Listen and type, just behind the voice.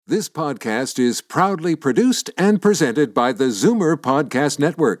This podcast is proudly produced and presented by the Zoomer Podcast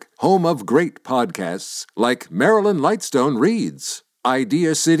Network, home of great podcasts like Marilyn Lightstone Reads,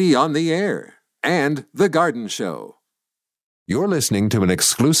 Idea City on the Air, and The Garden Show. You're listening to an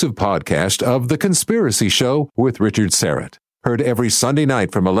exclusive podcast of The Conspiracy Show with Richard Syrett. Heard every Sunday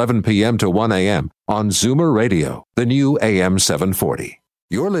night from 11 p.m. to 1 a.m. on Zoomer Radio, the new AM 740.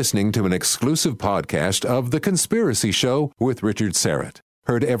 You're listening to an exclusive podcast of The Conspiracy Show with Richard Syrett.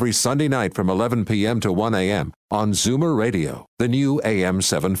 Heard every Sunday night from 11 p.m. to 1 a.m. on Zoomer Radio, the new AM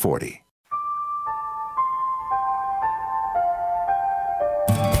 740.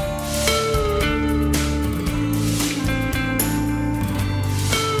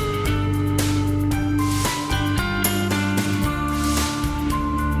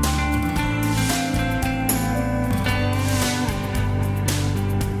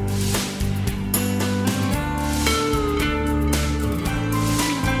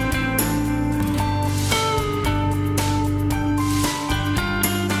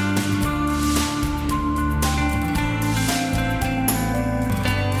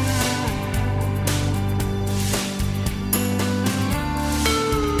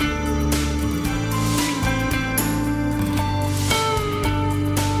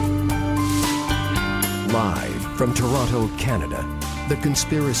 From Toronto, Canada, The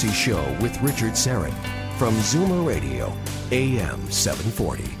Conspiracy Show with Richard Syrett from Zoomer Radio, AM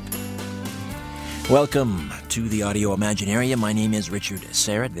 740. Welcome to the Audio Imaginarium. My name is Richard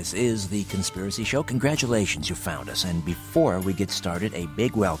Syrett. This is The Conspiracy Show. Congratulations, you found us. And before we get started, a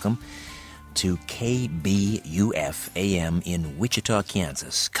big welcome to KBUF AM in Wichita,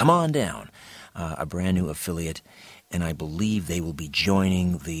 Kansas. Come on down, a brand new affiliate. And I believe they will be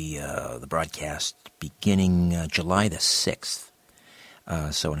joining the broadcast beginning July the 6th.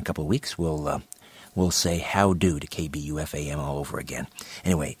 So in a couple of weeks, we'll say how-do to KBUF AM all over again.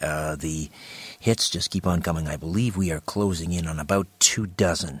 Anyway, the hits just keep on coming. I believe we are closing in on about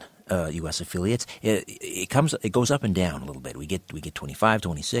 24 U.S. affiliates. It goes up and down a little bit. We get 25,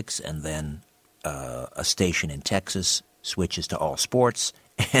 26, and then a station in Texas switches to all sports.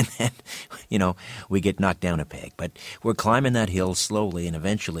 And then, we get knocked down a peg. But we're climbing that hill slowly, and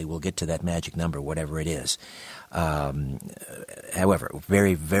eventually we'll get to that magic number, whatever it is. However,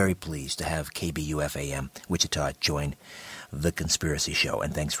 very, very pleased to have KBUF AM Wichita join The Conspiracy Show.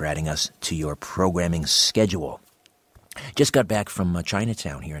 And thanks for adding us to your programming schedule. Just got back from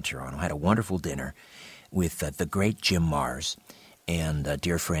Chinatown here in Toronto. Had a wonderful dinner with the great Jim Mars and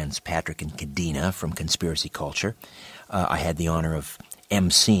dear friends Patrick and Kadena from Conspiracy Culture. I had the honor of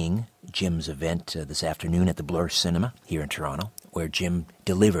emceeing Jim's event this afternoon at the Blur Cinema here in Toronto, where Jim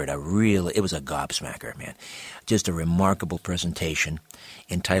delivered it was a gobsmacker, man. Just a remarkable presentation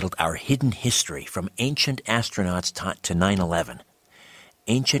entitled Our Hidden History from Ancient Astronauts to 9/11.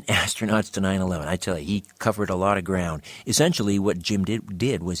 Ancient Astronauts to 9/11. I tell you, he covered a lot of ground. Essentially, what Jim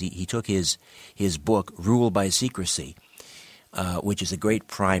did was he took his book, Rule by Secrecy, which is a great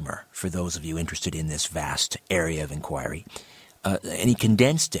primer for those of you interested in this vast area of inquiry, and he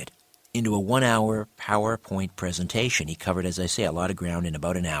condensed it into a 1-hour PowerPoint presentation. He covered, as I say, a lot of ground in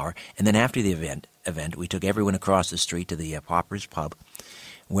about an hour. And then after the event, we took everyone across the street to the Pauper's Pub,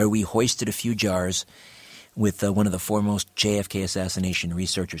 where we hoisted a few jars with one of the foremost JFK assassination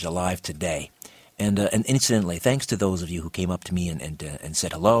researchers alive today. And incidentally, thanks to those of you who came up to me and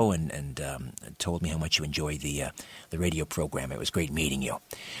said hello and told me how much you enjoyed the radio program. It was great meeting you.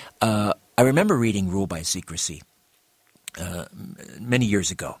 I remember reading Rule by Secrecy many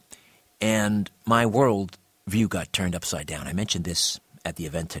years ago, and my world view got turned upside down. I mentioned this at the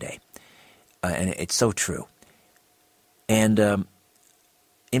event today, and it's so true. And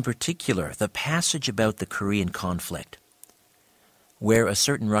in particular, the passage about the Korean conflict, where a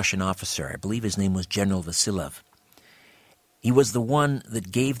certain Russian officer, I believe his name was General Vasilyev, he was the one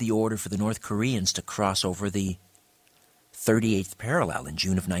that gave the order for the North Koreans to cross over the 38th parallel in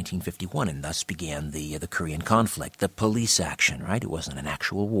June of 1951, and thus began the Korean conflict, the police action, right? It wasn't an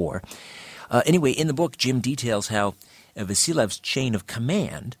actual war. Anyway, in the book, Jim details how Vasilyev's chain of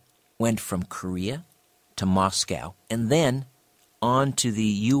command went from Korea to Moscow, and then on to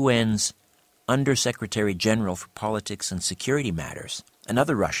the UN's Undersecretary General for Politics and Security Matters,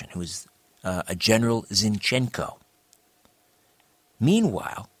 another Russian who was a General Zinchenko.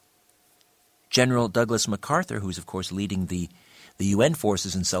 Meanwhile, General Douglas MacArthur, who's of course leading the UN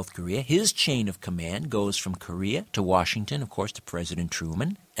forces in South Korea, his chain of command goes from Korea to Washington, of course, to President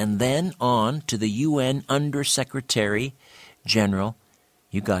Truman, and then on to the UN Undersecretary General,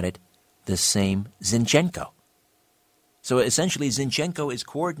 you got it, the same Zinchenko. So essentially Zinchenko is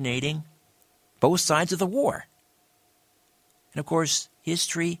coordinating both sides of the war. And of course,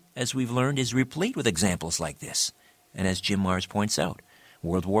 history, as we've learned, is replete with examples like this. And as Jim Marrs points out,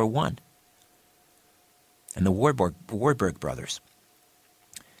 World War I and the Warburg brothers.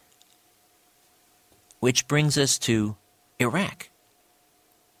 Which brings us to Iraq,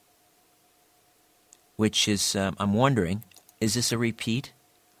 which is, I'm wondering, is this a repeat?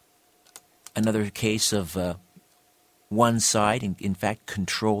 Another case of one side, in fact,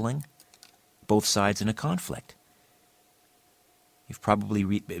 controlling both sides in a conflict. You've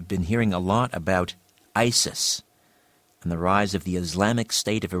probably been hearing a lot about ISIS and the rise of the Islamic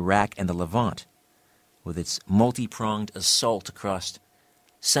State of Iraq and the Levant, with its multi-pronged assault across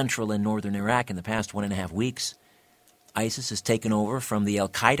central and northern Iraq in the past 1.5 weeks. ISIS has taken over from the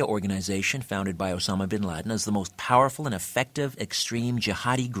al-Qaeda organization founded by Osama bin Laden as the most powerful and effective extreme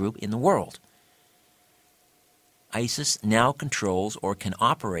jihadi group in the world. ISIS now controls or can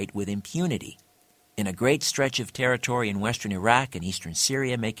operate with impunity in a great stretch of territory in western Iraq and eastern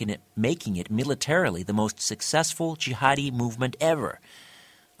Syria, making it militarily the most successful jihadi movement ever,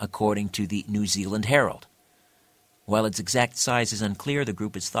 according to the New Zealand Herald. While its exact size is unclear, the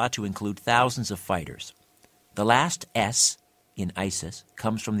group is thought to include thousands of fighters. The last S in ISIS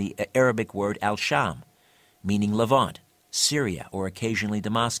comes from the Arabic word al-Sham, meaning Levant, Syria, or occasionally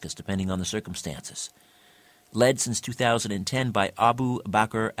Damascus, depending on the circumstances. Led since 2010 by Abu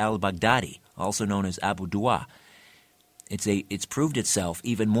Bakr al-Baghdadi, also known as Abu Duwa, it's proved itself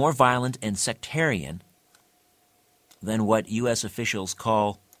even more violent and sectarian than what U.S. officials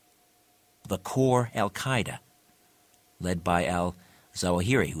call the core al-Qaeda, led by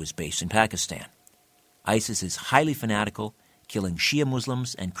al-Zawahiri, who is based in Pakistan. ISIS is highly fanatical, killing Shia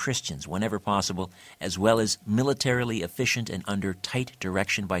Muslims and Christians whenever possible, as well as militarily efficient and under tight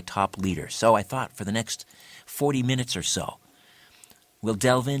direction by top leaders. So I thought for the next 40 minutes or so, we'll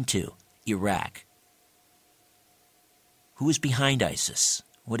delve into Iraq. Who is behind ISIS?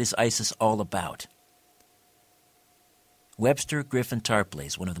 What is ISIS all about? Webster Tarpley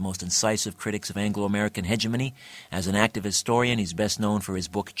is one of the most incisive critics of Anglo-American hegemony. As an active historian, he's best known for his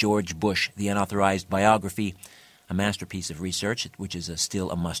book George Bush, The Unauthorized Biography, a masterpiece of research, which is still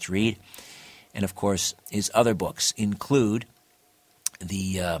a must-read. And, of course, his other books include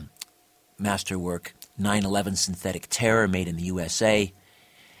the masterwork 9/11 Synthetic Terror, Made in the USA.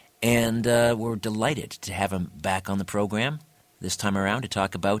 And we're delighted to have him back on the program this time around to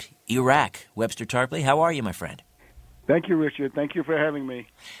talk about Iraq. Webster Tarpley, how are you, my friend? Thank you, Richard. Thank you for having me.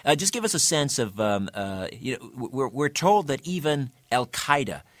 Just give us a sense of, we're told that even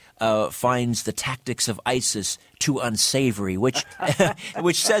al-Qaeda finds the tactics of ISIS too unsavory, which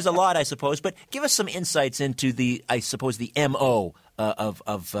which says a lot, I suppose. But give us some insights into the MO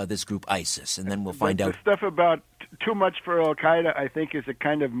of this group ISIS, and then we'll find out. The stuff about too much for al-Qaeda, I think, is a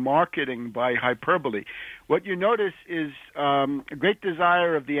kind of marketing by hyperbole. What you notice is a great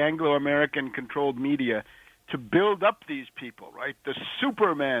desire of the Anglo-American controlled media to build up these people, right? The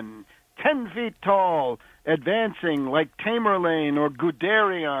supermen, 10 feet tall, advancing like Tamerlane or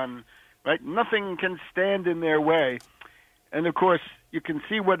Guderian, right? Nothing can stand in their way. And, of course, you can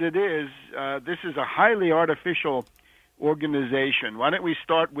see what it is. This is a highly artificial organization. Why don't we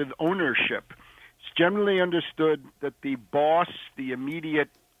start with ownership? It's generally understood that the boss, the immediate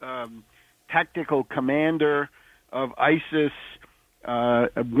tactical commander of ISIS,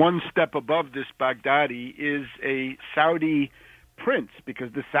 one step above this Baghdadi, is a Saudi prince,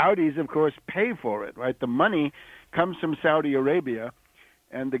 because the Saudis, of course, pay for it, right? The money comes from Saudi Arabia,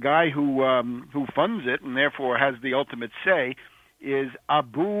 and the guy who funds it and therefore has the ultimate say is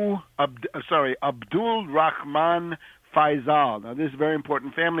Abdul Rahman Faisal. Now, this is a very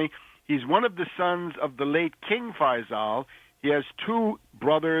important family. He's one of the sons of the late King Faisal. He has two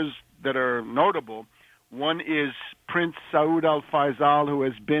brothers that are notable. One is Prince Saud al-Faisal, who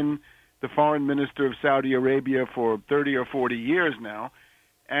has been the foreign minister of Saudi Arabia for 30 or 40 years now.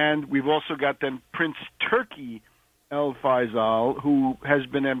 And we've also got then Prince Turki al-Faisal, who has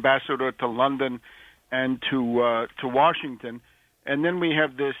been ambassador to London and to Washington. And then we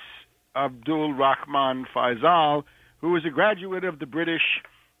have this Abdul Rahman Faisal, who is a graduate of the British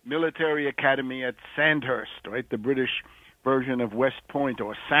Military Academy at Sandhurst, right? The British version of West Point,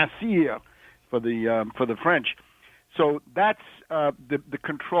 or Saint-Cyr for the French. So that's the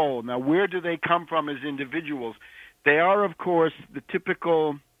control. Now, where do they come from as individuals? They are, of course, the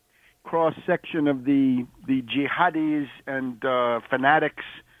typical cross-section of the jihadis and fanatics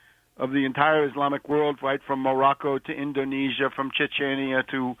of the entire Islamic world, right, from Morocco to Indonesia, from Chechnya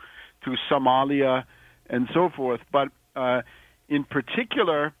to Somalia, and so forth. But in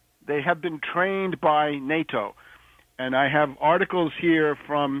particular, they have been trained by NATO. And I have articles here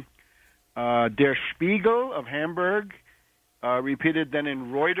from Der Spiegel of Hamburg repeated then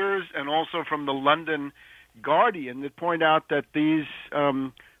in Reuters and also from the London Guardian, that point out that these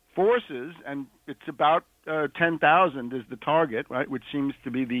forces, and it's about 10,000 is the target, right, which seems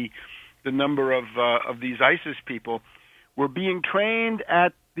to be the number of these ISIS people, were being trained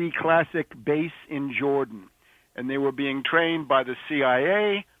at the classic base in Jordan. And they were being trained by the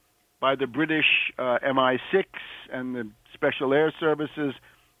CIA, by the British MI6 and the Special Air Services,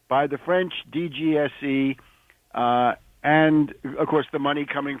 by the French DGSE, and, of course, the money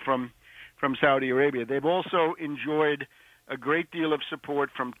coming from Saudi Arabia. They've also enjoyed a great deal of support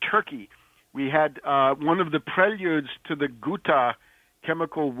from Turkey. We had one of the preludes to the Ghouta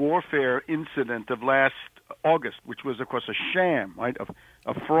chemical warfare incident of last August, which was, of course, a sham, right,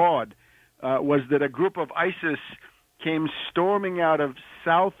 a fraud, was that a group of ISIS came storming out of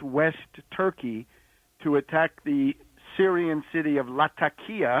southwest Turkey to attack the Syrian city of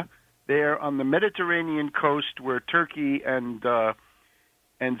Latakia, there on the Mediterranean coast where Turkey and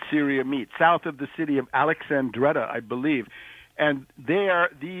Syria meet, south of the city of Alexandretta, I believe. And there,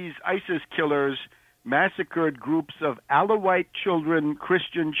 these ISIS killers massacred groups of Alawite children,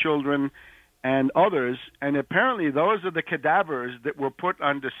 Christian children, and others. And apparently those are the cadavers that were put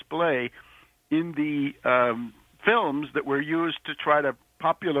on display in the films that were used to try to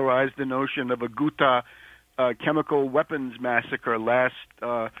popularize the notion of a Ghouta chemical weapons massacre last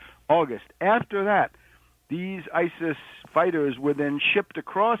August. After that, these ISIS fighters were then shipped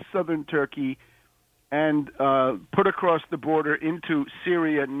across southern Turkey and put across the border into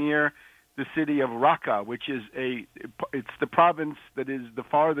Syria near the city of Raqqa, which is it's the province that is the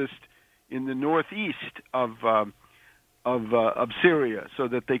farthest in the northeast of Syria, so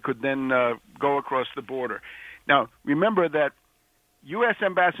that they could then go across the border. Now, remember that U.S.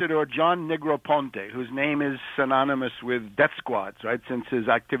 Ambassador John Negroponte, whose name is synonymous with death squads, right, since his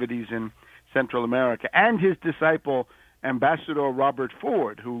activities in Central America, and his disciple, Ambassador Robert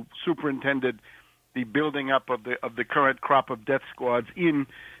Ford, who superintended the building up of the current crop of death squads in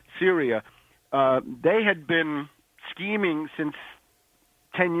Syria, they had been scheming since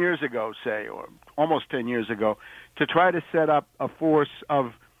 10 years ago, say, or almost 10 years ago, to try to set up a force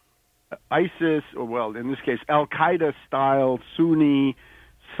of ISIS, or, well, in this case, Al-Qaeda-style Sunni,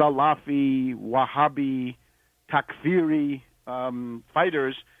 Salafi, Wahhabi, Takfiri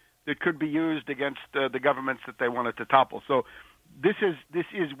fighters that could be used against the governments that they wanted to topple. So this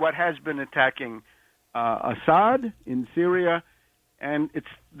is what has been attacking Assad in Syria, and it's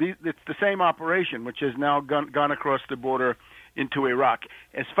the same operation, which has now gone across the border into Iraq.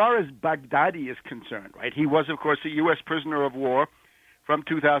 As far as Baghdadi is concerned, right, he was, of course, a U.S. prisoner of war from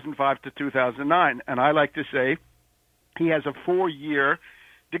 2005 to 2009, and I like to say he has a 4-year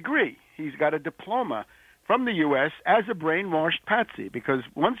degree. He's got a diploma from the U.S. as a brainwashed patsy, because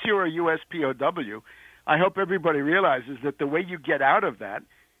once you're a U.S. POW, I hope everybody realizes that the way you get out of that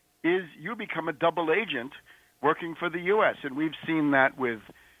is you become a double agent working for the U.S., and we've seen that with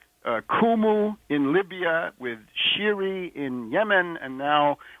Kumu in Libya, with Shiri in Yemen, and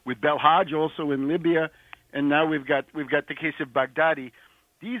now with Belhaj also in Libya, and now we've got the case of Baghdadi.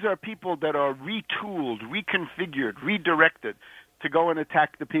 These are people that are retooled, reconfigured, redirected to go and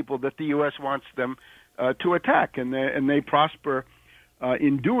attack the people that the U.S. wants them to attack, and they prosper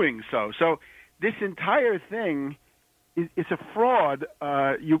in doing so. So this entire thing is a fraud,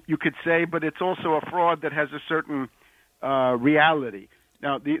 you could say, but it's also a fraud that has a certain reality.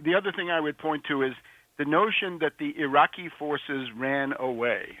 Now, the other thing I would point to is the notion that the Iraqi forces ran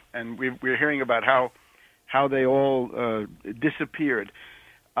away, and we're hearing about how they all disappeared.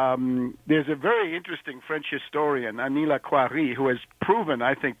 There's a very interesting French historian, Anila Khoury, who has proven,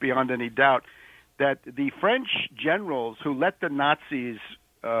 I think, beyond any doubt, that the French generals who let the Nazis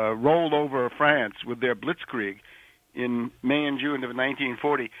roll over France with their blitzkrieg in May and June of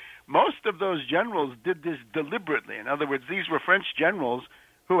 1940, most of those generals did this deliberately. In other words, these were French generals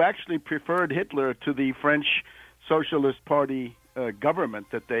who actually preferred Hitler to the French Socialist Party government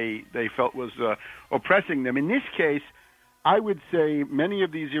that they felt was oppressing them. In this case, I would say many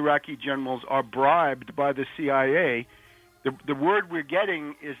of these Iraqi generals are bribed by the CIA. The word we're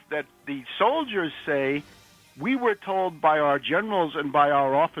getting is that the soldiers say, we were told by our generals and by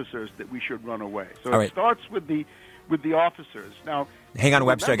our officers that we should run away. So it starts with the officers. Now, hang on,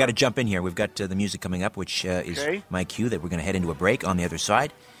 Webster. I got to jump in here. We've got the music coming up, which is my cue that we're going to head into a break. On the other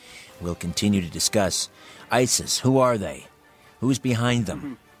side, we'll continue to discuss ISIS. Who are they? Who's behind them?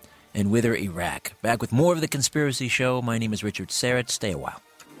 Mm-hmm. And whither Iraq? Back with more of The Conspiracy Show. My name is Richard Serrett. Stay a while.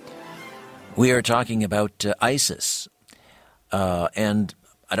 We are talking about ISIS. And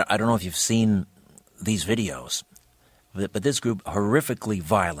I don't know if you've seen these videos. But this group, horrifically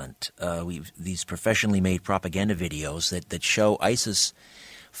violent. These professionally made propaganda videos that show ISIS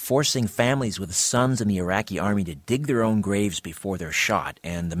forcing families with sons in the Iraqi army to dig their own graves before they're shot.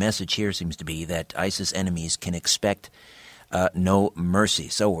 And the message here seems to be that ISIS enemies can expect no mercy.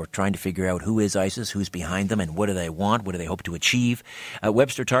 So we're trying to figure out who is ISIS, who's behind them, and what do they want, what do they hope to achieve.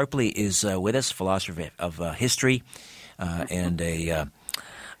 Webster Tarpley is with us, philosopher of history and an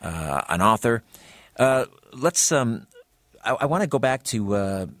author. Let's. I want to go back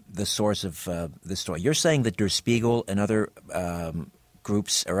to the source of this story. You're saying that Der Spiegel and other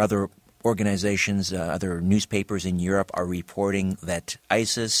groups or other organizations, other newspapers in Europe are reporting that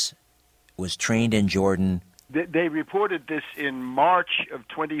ISIS was trained in Jordan. They reported this in March of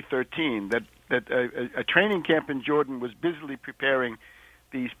 2013, that a training camp in Jordan was busily preparing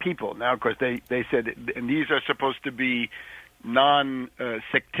these people. Now, of course, they said, and these are supposed to be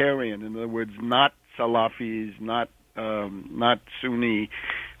non-sectarian, in other words, not Salafis, not Sunni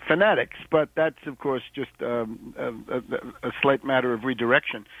fanatics, but that's, of course, just a slight matter of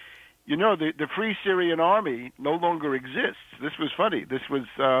redirection. You know, the Free Syrian Army no longer exists. This was funny. This was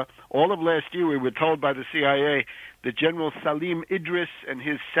all of last year we were told by the CIA that General Salim Idris and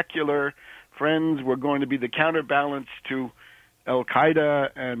his secular friends were going to be the counterbalance to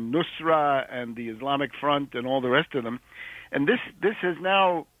Al-Qaeda and Nusra and the Islamic Front and all the rest of them. And this has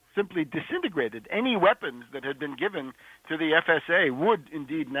now simply disintegrated. Any weapons that had been given to the FSA would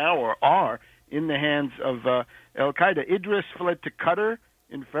indeed now or are in the hands of Al-Qaeda. Idris fled to Qatar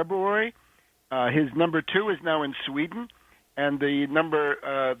in February. His number 2 is now in Sweden, and the number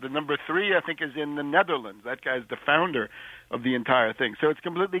 3, I think, is in the Netherlands. That guy's the founder of the entire thing. So it's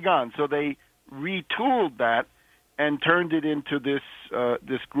completely gone. So they retooled that and turned it into this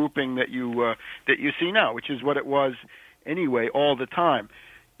grouping that you see now, which is what it was anyway all the time.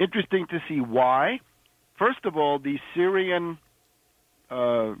 Interesting to see why. First of all, the Syrian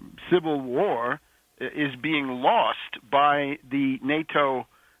civil war is being lost by the NATO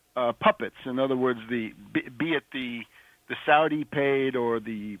puppets. In other words, be it the Saudi paid or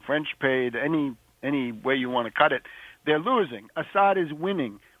the French paid, any way you want to cut it, they're losing. Assad is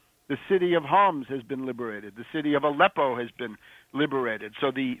winning. The city of Homs has been liberated. The city of Aleppo has been liberated.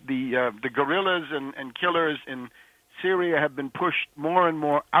 So the guerrillas and killers in Syria have been pushed more and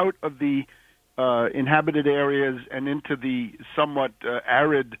more out of the inhabited areas and into the somewhat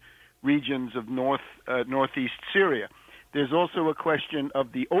arid regions of northeast Syria. There's also a question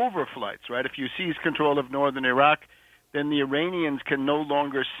of the overflights, right? If you seize control of northern Iraq, then the Iranians can no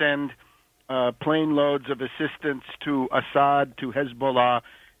longer send plane loads of assistance to Assad, to Hezbollah,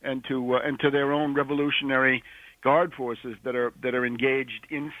 and to their own revolutionary guard forces that are engaged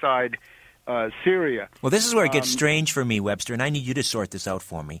inside Syria. Well, this is where it gets strange for me, Webster, and I need you to sort this out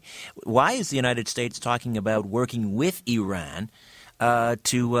for me. Why is the United States talking about working with Iran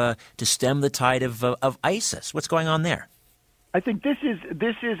to stem the tide of ISIS? What's going on there? I think this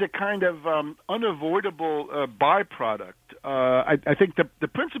is a kind of unavoidable byproduct. I think the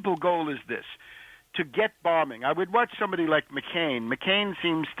principal goal is this: to get bombing. I would watch somebody like McCain. McCain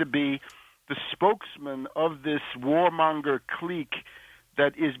seems to be the spokesman of this warmonger clique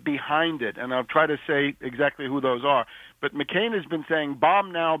that is behind it, and I'll try to say exactly who those are. But McCain has been saying,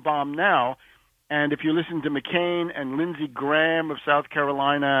 bomb now, and if you listen to McCain and Lindsey Graham of South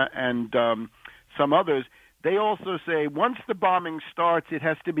Carolina and some others, they also say once the bombing starts, it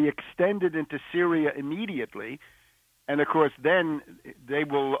has to be extended into Syria immediately, and of course then they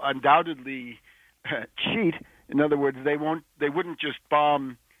will undoubtedly cheat. In other words, they wouldn't just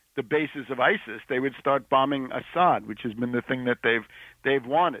bomb the bases of ISIS. They would start bombing Assad, which has been the thing that they've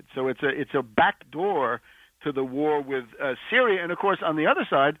wanted. So it's a backdoor to the war with Syria. And of course, on the other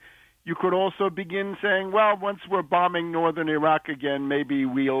side, you could also begin saying, well, once we're bombing northern Iraq again, maybe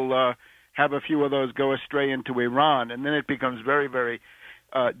we'll have a few of those go astray into Iran, and then it becomes very, very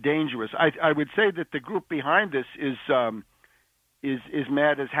dangerous. I would say that the group behind this is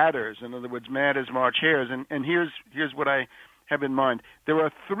mad as hatters. In other words, mad as March hares. And here's what I have in mind. There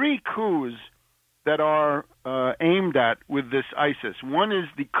are 3 coups that are aimed at with this ISIS. One is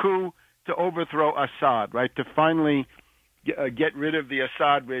the coup to overthrow Assad, right, to finally get rid of the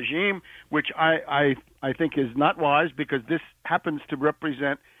Assad regime, which I think is not wise, because this happens to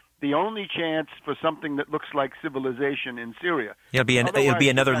represent the only chance for something that looks like civilization in Syria. It'll be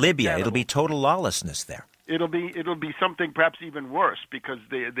another Libya. It'll be total lawlessness there. It'll be something perhaps even worse, because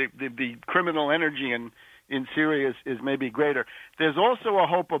the criminal energy in Syria is maybe greater. There's also a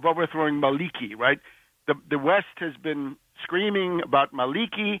hope of overthrowing Maliki, right? The West has been screaming about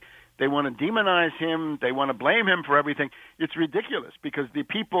Maliki. They want to demonize him. They want to blame him for everything. It's ridiculous because the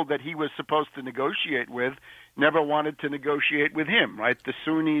people that he was supposed to negotiate with never wanted to negotiate with him, right? The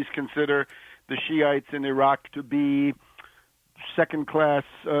Sunnis consider the Shiites in Iraq to be second-class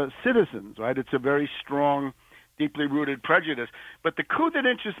citizens, right? It's a very strong, deeply rooted prejudice. But the coup that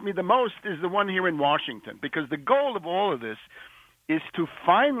interests me the most is the one here in Washington, because the goal of all of this is to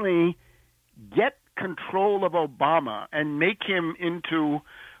finally get control of Obama and make him into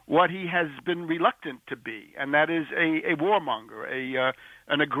what he has been reluctant to be, and that is a warmonger,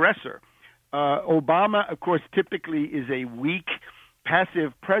 an aggressor. Obama, of course, typically is a weak,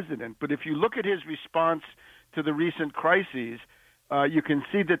 passive president, but if you look at his response to the recent crises, you can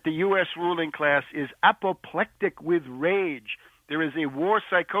see that the U.S. ruling class is apoplectic with rage. There is a war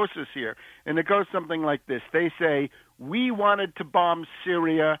psychosis here, and it goes something like this. They say, we wanted to bomb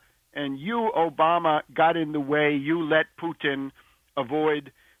Syria, and you, Obama, got in the way. You let Putin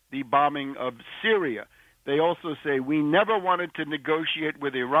avoid the bombing of Syria. They also say, we never wanted to negotiate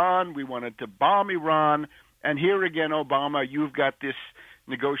with Iran. We wanted to bomb Iran. And here again, Obama, you've got this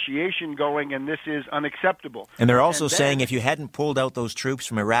negotiation going, and this is unacceptable. And they're also saying if you hadn't pulled out those troops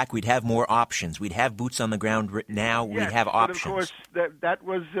from Iraq, we'd have more options. We'd have boots on the ground now. Yes, we'd have options. But of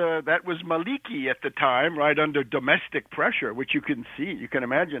course, that was Maliki at the time, right, under domestic pressure, which you can see. You can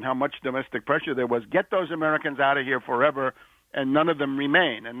imagine how much domestic pressure there was. Get those Americans out of here forever, and none of them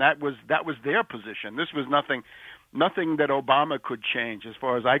remain. And that was their position. This was nothing that Obama could change, as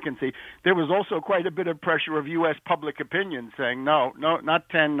far as I can see. There was also quite a bit of pressure of U.S. public opinion saying, no, not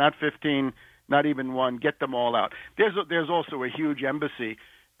 10, not 15, not even 1, get them all out. There's also a huge embassy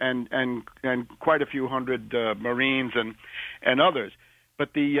and quite a few hundred Marines and others.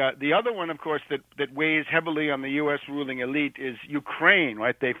 But the other one, of course, that weighs heavily on the U.S. ruling elite is Ukraine,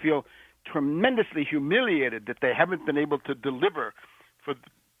 right? They feel tremendously humiliated that they haven't been able to deliver for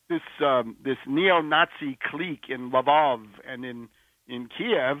this neo-Nazi clique in Lvov and in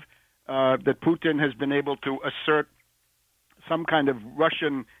Kiev, that Putin has been able to assert some kind of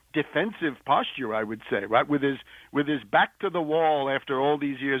Russian defensive posture, I would say, right? With his back to the wall after all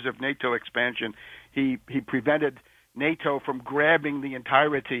these years of NATO expansion, he prevented NATO from grabbing the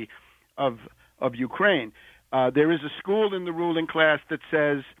entirety of Ukraine. There is a school in the ruling class that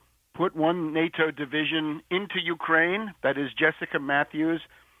says, put one NATO division into Ukraine. That is Jessica Matthews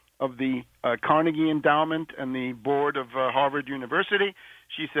of the Carnegie Endowment and the board of Harvard University.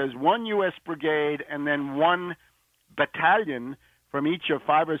 She says one U.S. brigade and then one battalion from each of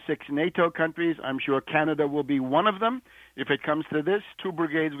 5 or 6 NATO countries. I'm sure Canada will be one of them. If it comes to this, 2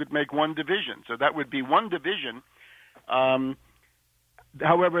 brigades would make one division. So that would be one division.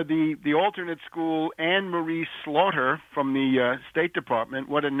 However, the alternate school, Anne Marie Slaughter from the State Department,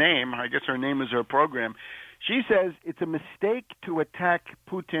 what a name. I guess her name is her program. She says it's a mistake to attack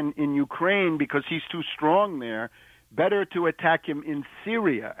Putin in Ukraine because he's too strong there. Better to attack him in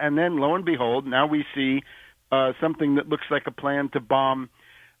Syria. And then, lo and behold, now we see something that looks like a plan to bomb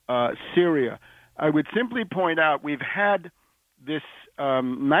Syria. I would simply point out we've had this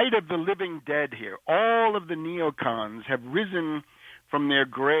night of the living dead here. All of the neocons have risen from their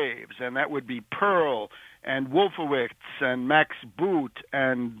graves, and that would be Pearl and Wolfowitz and Max Boot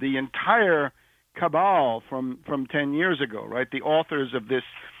and the entire cabal from 10 years ago, right? The authors of this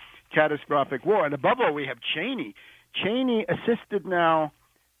catastrophic war. And above all, we have Cheney. Cheney assisted now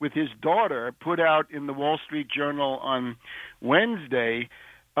with his daughter, put out in the Wall Street Journal on Wednesday,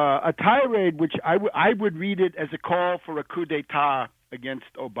 a tirade which I would read it as a call for a coup d'etat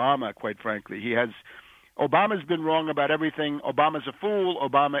against Obama, quite frankly. Obama's been wrong about everything. Obama's a fool.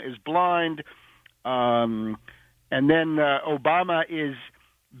 Obama is blind. And then Obama is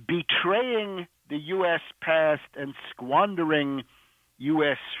betraying the U.S. past and squandering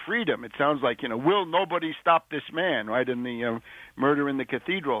U.S. freedom. It sounds like, will nobody stop this man, right, in the murder in the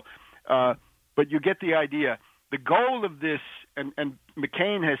cathedral. But you get the idea. The goal of this, and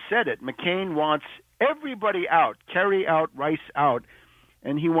McCain has said it, McCain wants everybody out, Kerry out, Rice out,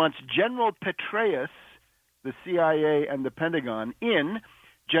 and he wants General Petraeus, the CIA and the Pentagon, in,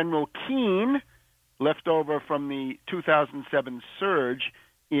 General Keane, left over from the 2007 surge,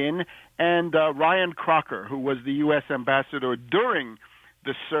 in, and Ryan Crocker, who was the U.S. ambassador during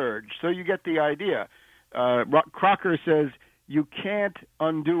the surge. So you get the idea. Crocker says you can't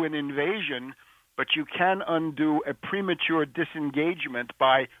undo an invasion, but you can undo a premature disengagement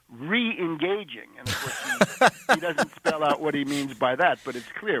by re-engaging. And of course, he doesn't spell out what he means by that, but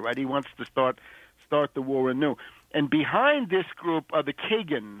it's clear, right? He wants to start the war anew. And behind this group are the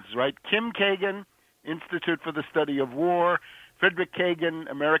Kagans, right? Kim Kagan, Institute for the Study of War, Frederick Kagan,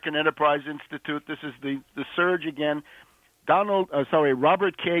 American Enterprise Institute. This is the surge again.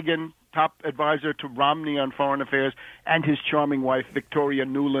 Robert Kagan, top advisor to Romney on foreign affairs, and his charming wife, Victoria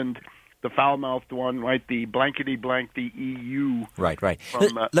Nuland, the foul-mouthed one, right? The blankety-blank, the EU. Right.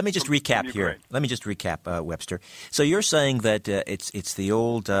 Let me just recap here. Let me just recap, Webster. So you're saying that it's the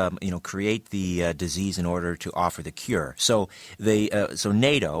old, create the disease in order to offer the cure. So so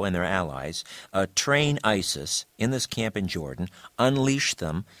NATO and their allies train ISIS in this camp in Jordan, unleash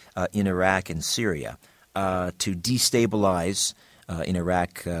them in Iraq and Syria to destabilize in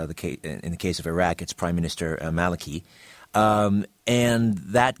Iraq. In the case of Iraq, it's Prime Minister Maliki. And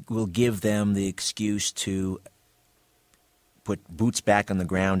that will give them the excuse to put boots back on the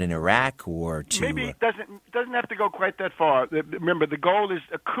ground in Iraq, or to maybe it doesn't have to go quite that far. Remember, the goal is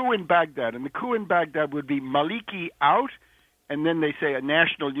a coup in Baghdad, and the coup in Baghdad would be Maliki out, and then they say a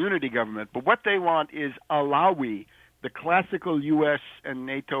national unity government. But what they want is Alawi, the classical U.S. and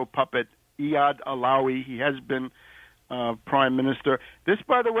NATO puppet, Iyad Alawi. He has been prime minister. This,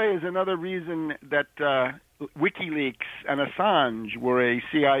 by the way, is another reason that WikiLeaks and Assange were a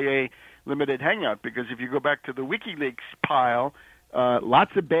CIA limited hangout, because if you go back to the WikiLeaks pile,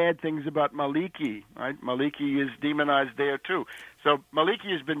 lots of bad things about Maliki, right? Maliki is demonized there, too. So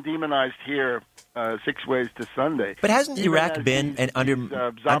Maliki has been demonized here 6 ways to Sunday. But hasn't Iraq been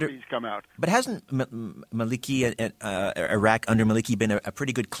zombies come out? But hasn't Maliki Iraq under Maliki been a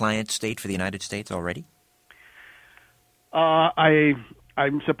pretty good client state for the United States already? I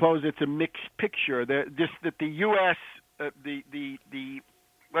suppose it's a mixed picture. Just that the U.S.,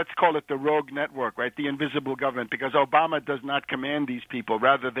 let's call it the rogue network, right? The invisible government, because Obama does not command these people.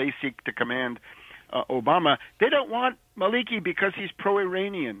 Rather, they seek to command Obama. They don't want Maliki because he's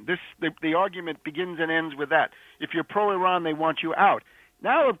pro-Iranian. The argument begins and ends with that. If you're pro-Iran, they want you out.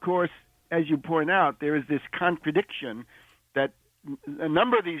 Now, of course, as you point out, there is this contradiction that a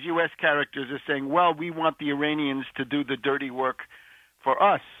number of these U.S. characters are saying, well, we want the Iranians to do the dirty work for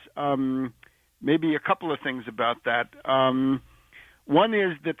us. Maybe a couple of things about that. One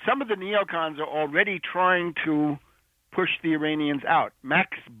is that some of the neocons are already trying to push the Iranians out.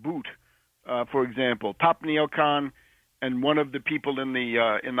 Max Boot, for example, top neocon and one of the people in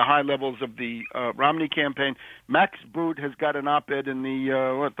the high levels of the Romney campaign. Max Boot has got an op-ed in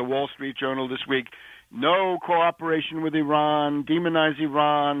the Wall Street Journal this week. No cooperation with Iran, demonize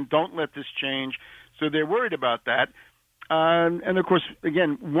Iran, don't let this change. So they're worried about that. And of course,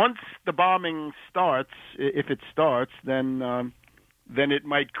 again, once the bombing starts, if it starts, then it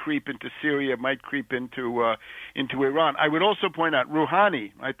might creep into Syria, might creep into Iran. I would also point out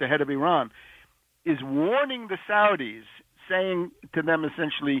Rouhani, right, the head of Iran, is warning the Saudis, saying to them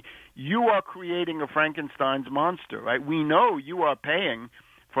essentially, you are creating a Frankenstein's monster, right? We know you are paying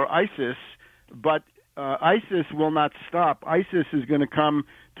for ISIS, but ISIS will not stop. ISIS is going to come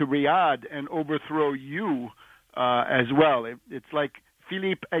to Riyadh and overthrow you as well. It's like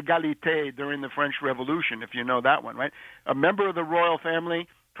Philippe Égalité during the French Revolution, if you know that one, right? A member of the royal family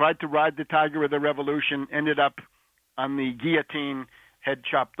tried to ride the tiger of the revolution, ended up on the guillotine, head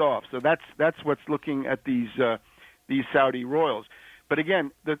chopped off. So that's what's looking at these Saudi royals. But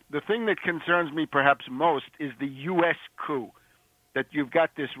again, the thing that concerns me perhaps most is the U.S. coup, that you've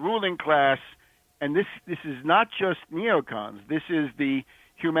got this ruling class, and this is not just neocons. This is the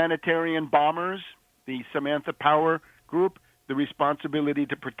humanitarian bombers, the Samantha Power group, the responsibility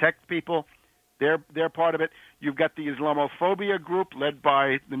to protect people. They're part of it. You've got the Islamophobia group led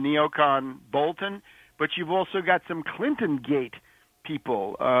by the neocon Bolton, but you've also got some Clinton Gate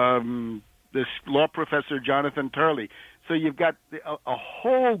people, this law professor Jonathan Turley. So you've got a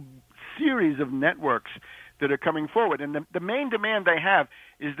whole series of networks that are coming forward. And the main demand they have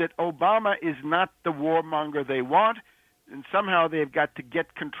is that Obama is not the warmonger they want, and somehow they've got to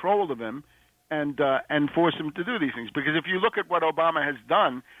get control of him and force him to do these things. Because if you look at what Obama has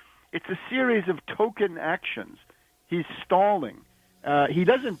done, it's a series of token actions. He's stalling. He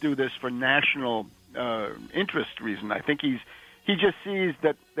doesn't do this for national interest reason. I think he just sees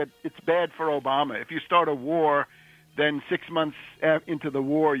that it's bad for Obama. If you start a war, then 6 months into the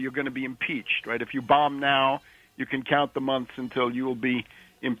war, you're going to be impeached, right? If you bomb now, you can count the months until you will be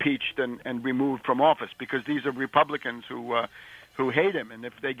impeached and removed from office, because these are Republicans who hate him. And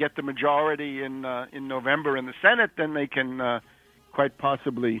if they get the majority in November in the Senate, then they can quite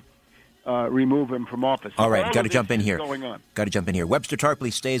possibly remove him from office. All right, got to jump in here. Got to jump in here. Webster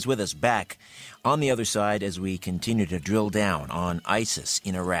Tarpley stays with us back on the other side as we continue to drill down on ISIS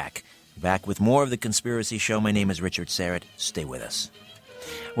in Iraq. Back with more of The Conspiracy Show. My name is Richard Serrett. Stay with us.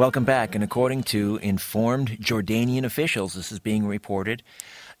 Welcome back. And according to informed Jordanian officials, this is being reported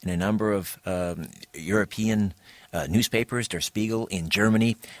in a number of European newspapers, Der Spiegel in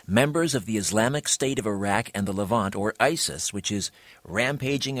Germany, members of the Islamic State of Iraq and the Levant, or ISIS, which is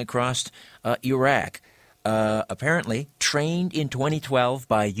rampaging across Iraq, apparently trained in 2012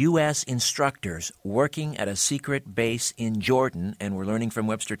 by U.S. instructors working at a secret base in Jordan, and we're learning from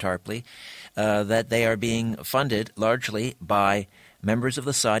Webster Tarpley that they are being funded largely by members of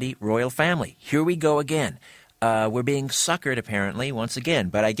the Saudi royal family. Here we go again. We're being suckered, apparently, once again.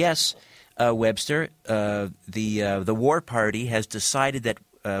 But I guess, Webster, the war party has decided that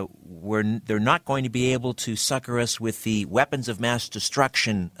they're not going to be able to succor us with the weapons of mass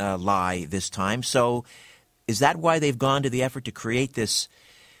destruction lie this time. So is that why they've gone to the effort to create this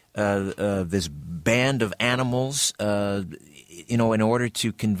this band of animals, in order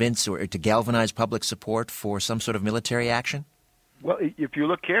to convince or to galvanize public support for some sort of military action? Well, if you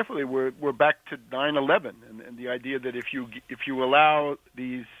look carefully, we're back to 9/11, and the idea that if you allow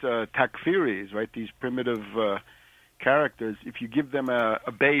these takfiris, right, these primitive characters, if you give them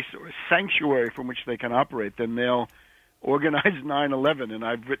a base or a sanctuary from which they can operate, then they'll organize 9/11. And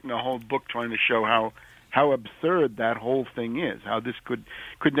I've written a whole book trying to show how absurd that whole thing is, how this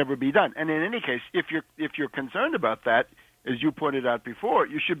could never be done. And in any case, if you're concerned about that, as you pointed out before,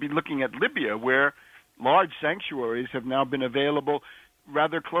 you should be looking at Libya, where large sanctuaries have now been available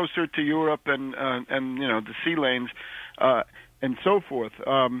rather closer to Europe and the sea lanes and so forth.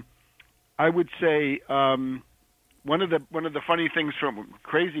 I would say one of the funny things,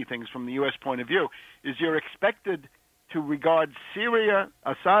 crazy things from the U.S. point of view, is you're expected to regard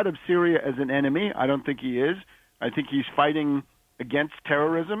Assad of Syria as an enemy. I don't think he is. I think he's fighting against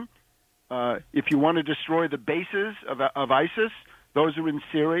terrorism. If you want to destroy the bases of ISIS, those are in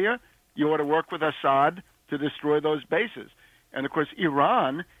Syria. You ought to work with Assad to destroy those bases. And, of course,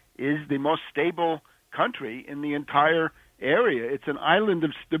 Iran is the most stable country in the entire area. It's an island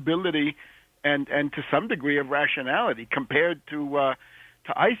of stability and to some degree of rationality compared to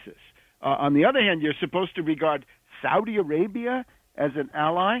ISIS. On the other hand, you're supposed to regard Saudi Arabia as an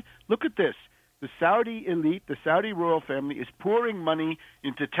ally. Look at this. The Saudi elite, the Saudi royal family, is pouring money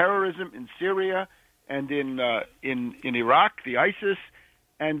into terrorism in Syria and in Iraq, the ISIS,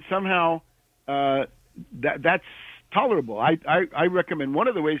 and somehow that's tolerable. I recommend one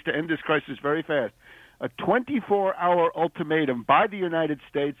of the ways to end this crisis very fast, a 24-hour ultimatum by the United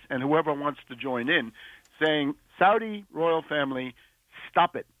States and whoever wants to join in, saying, Saudi royal family,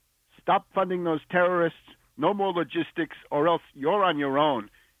 stop it. Stop funding those terrorists. No more logistics, or else you're on your own.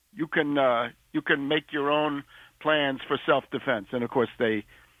 You can make your own plans for self-defense. And, of course, they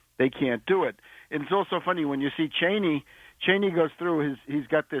can't do it. And it's also funny when you see Cheney goes through he's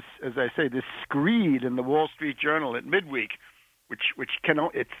got this, as I say, this screed in the Wall Street Journal at midweek, it's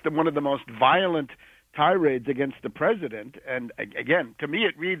one of the most violent tirades against the president. And again, to me,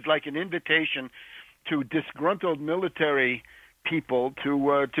 it reads like an invitation to disgruntled military people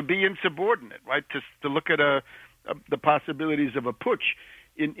to be insubordinate, right? To look at the possibilities of a putsch.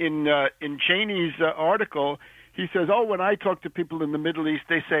 In Cheney's article, he says, when I talk to people in the Middle East,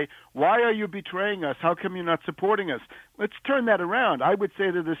 they say, why are you betraying us? How come you're not supporting us? Let's turn that around. I would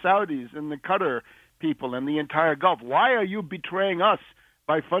say to the Saudis and the Qatar people and the entire Gulf, why are you betraying us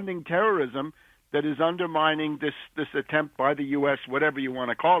by funding terrorism that is undermining this attempt by the U.S., whatever you want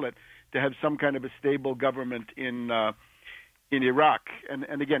to call it, to have some kind of a stable government in Iraq?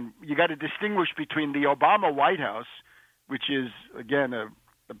 And again, you got to distinguish between the Obama White House, which is, again, a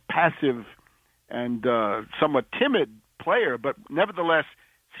passive and somewhat timid player, but nevertheless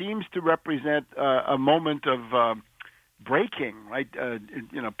seems to represent a moment of breaking, right?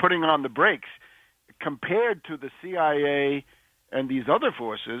 Putting on the brakes, compared to the CIA and these other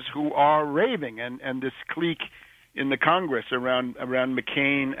forces who are raving, and this clique in the Congress around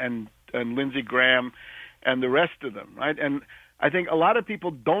McCain and Lindsey Graham and the rest of them, right? And I think a lot of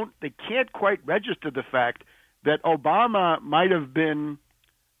people can't quite register the fact that Obama might have been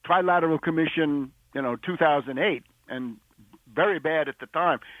Trilateral Commission, 2008, and very bad at the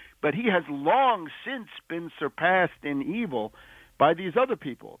time. But he has long since been surpassed in evil by these other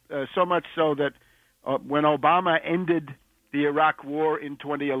people, so much so that when Obama ended the Iraq War in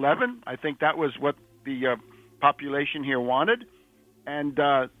 2011, I think that was what the population here wanted, and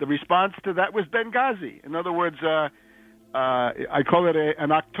the response to that was Benghazi. In other words, I call it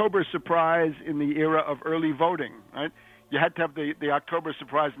an October surprise in the era of early voting, right? You had to have the October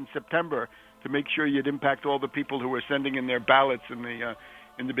surprise in September to make sure you'd impact all the people who were sending in their ballots in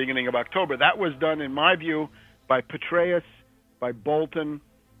the beginning of October. That was done, in my view, by Petraeus, by Bolton,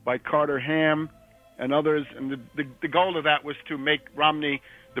 by Carter Ham, and others. And the goal of that was to make Romney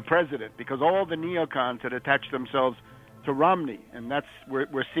the president, because all the neocons had attached themselves to Romney, and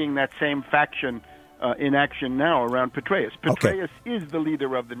we're seeing that same faction in action now around Petraeus. Petraeus is the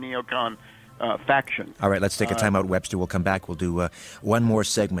leader of the neocon faction. All right, let's take a time out, Webster. We'll come back. We'll do one more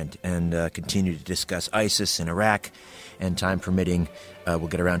segment and continue to discuss ISIS in Iraq, and time permitting, we'll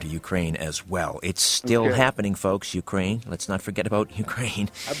get around to Ukraine as well. It's still happening, folks, Ukraine. Let's not forget about Ukraine.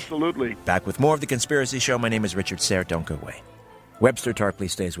 Absolutely. Back with more of The Conspiracy Show. My name is Richard Serrett. Don't go away. Webster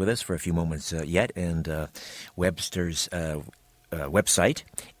Tarpley stays with us for a few moments yet, and Webster's website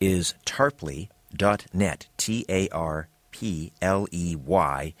is tarpley.net, TARPLEY.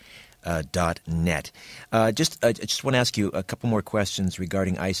 .net. I just want to ask you a couple more questions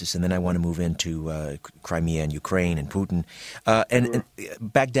regarding ISIS, and then I want to move into Crimea and Ukraine and Putin. And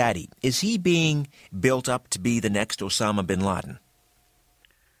Baghdadi, is he being built up to be the next Osama bin Laden?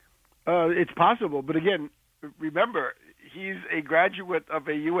 It's possible, but again, remember, he's a graduate of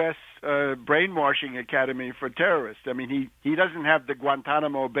a U.S. brainwashing academy for terrorists. I mean, he doesn't have the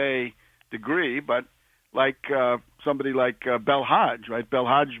Guantanamo Bay degree, but like somebody like Belhaj, right?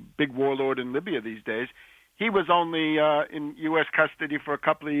 Belhaj, big warlord in Libya these days. He was only in U.S. custody for a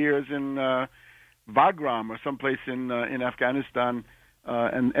couple of years in Wagram or someplace in Afghanistan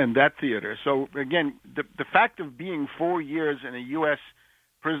and that theater. So again, the fact of being 4 years in a U.S.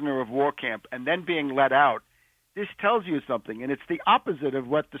 prisoner of war camp and then being let out, this tells you something, and it's the opposite of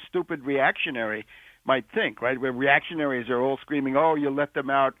what the stupid reactionary might think, right? Where reactionaries are all screaming, "Oh, you let them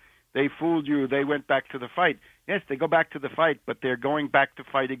out. They fooled you. They went back to the fight." Yes, they go back to the fight, but they're going back to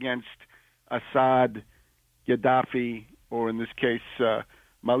fight against Assad, Gaddafi, or in this case,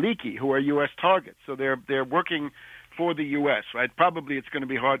 Maliki, who are U.S. targets. So they're working for the U.S., right? Probably it's going to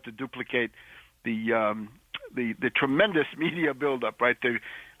be hard to duplicate the tremendous media buildup, right? The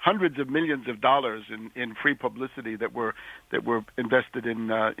hundreds of millions of dollars in free publicity that were invested in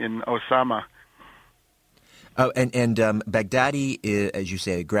Osama. And Baghdadi, as you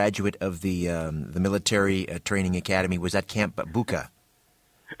say, a graduate of the military training academy. Was that Camp Bucca?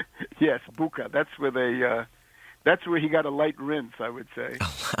 Yes, Bucca. That's where he got a light rinse, I would say.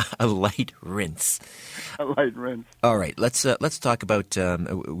 A light rinse. A light rinse. All right, let's talk about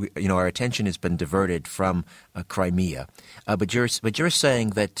our attention has been diverted from Crimea, but you're saying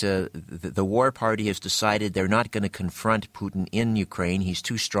that the war party has decided they're not going to confront Putin in Ukraine. He's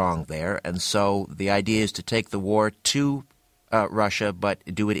too strong there, and so the idea is to take the war to Russia, but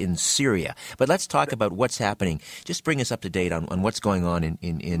do it in Syria. But let's talk about what's happening. Just bring us up to date on what's going on in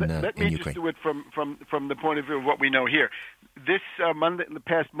Ukraine. Let me just do it from the point of view of what we know here. This the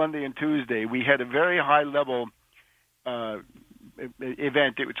past Monday and Tuesday, we had a very high-level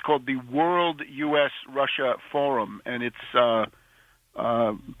event. It's called the World U.S.-Russia Forum, and it's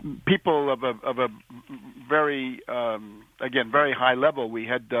people of a very, again, very high level. We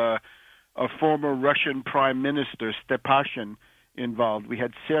had a former Russian Prime Minister, Stepashin, involved. We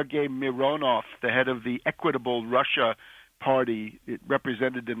had Sergei Mironov, the head of the Equitable Russia Party,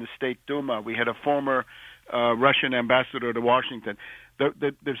 represented in the State Duma. We had a former Russian ambassador to Washington.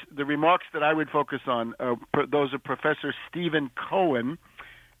 The remarks that I would focus on, those of Professor Stephen Cohen,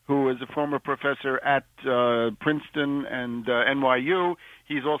 who is a former professor at Princeton and NYU.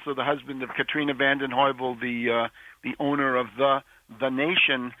 He's also the husband of Katrina vanden Heuvel, the owner of The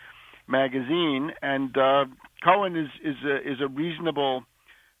Nation magazine, and Cohen is a reasonable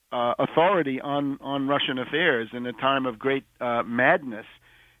authority on Russian affairs in a time of great madness.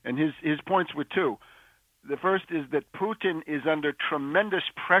 And his points were two. The first is that Putin is under tremendous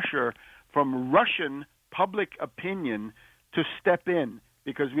pressure from Russian public opinion to step in,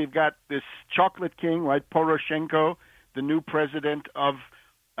 because we've got this chocolate king, right, Poroshenko, the new president of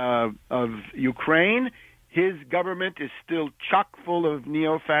Ukraine. His government is still chock full of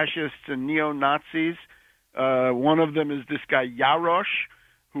neo-fascists and neo-Nazis. One of them is this guy Yarosh,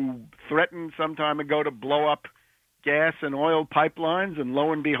 who threatened some time ago to blow up gas and oil pipelines, and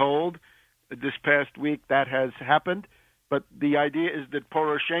lo and behold, this past week that has happened. But the idea is that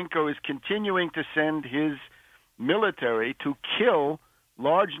Poroshenko is continuing to send his military to kill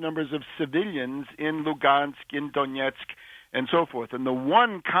large numbers of civilians in Lugansk, in Donetsk, and so forth. And the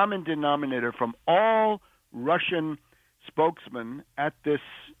one common denominator from all Russian spokesmen at this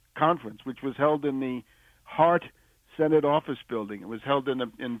conference, which was held in the Hart Senate office building, it was held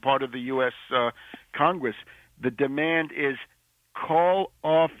in part of the U.S. Congress, the demand is call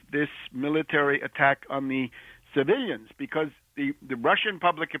off this military attack on the civilians, because the Russian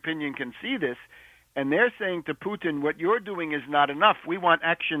public opinion can see this, and they're saying to Putin, what you're doing is not enough. We want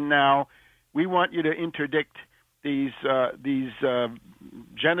action now. We want you to interdict these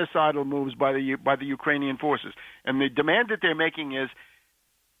genocidal moves by the Ukrainian forces. And the demand that they're making is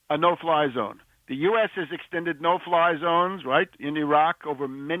a no-fly zone. The U.S. has extended no-fly zones, right, in Iraq over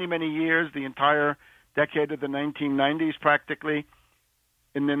many, many years. The entire decade of the 1990s practically.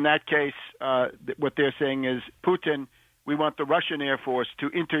 And in that case, what they're saying is, Putin, we want the Russian Air Force to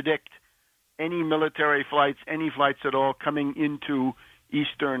interdict any military flights, any flights at all coming into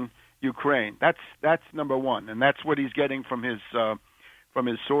eastern Ukraine. That's number one, and that's what he's getting from his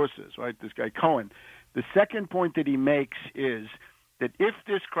sources, right? This guy Cohen. The second point that he makes is that if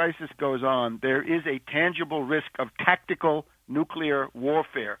this crisis goes on, there is a tangible risk of tactical nuclear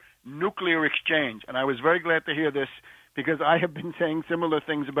warfare, nuclear exchange. And I was very glad to hear this because I have been saying similar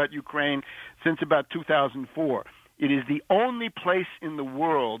things about Ukraine since about 2004. It is the only place in the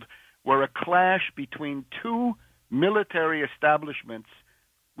world where a clash between two military establishments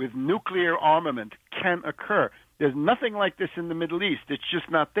with nuclear armament can occur. There's nothing like this in the Middle East. It's just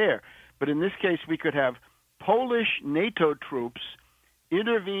not there. But in this case, we could have Polish NATO troops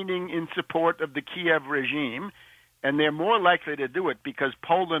intervening in support of the Kiev regime, and they're more likely to do it because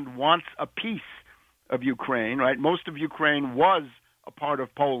Poland wants a piece of Ukraine, right? Most of Ukraine was a part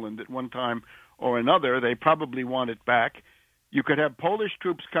of Poland at one time or another. They probably want it back. You could have Polish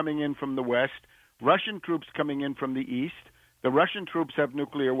troops coming in from the west, Russian troops coming in from the east. The Russian troops have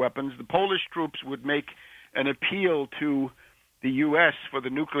nuclear weapons. The Polish troops would make an appeal to the U.S. for the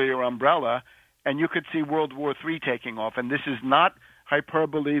nuclear umbrella, and you could see World War III taking off. And this is not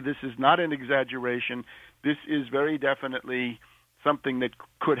hyperbole. This is not an exaggeration. This is very definitely something that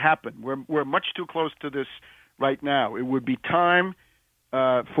could happen. We're much too close to this right now. It would be time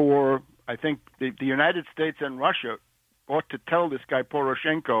for, I think, the United States and Russia ought to tell this guy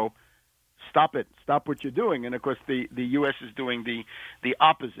Poroshenko, stop it, stop what you're doing. And, of course, the U.S. is doing the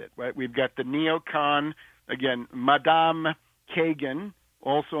opposite, right? We've got the neocon, again, Madame Kagan,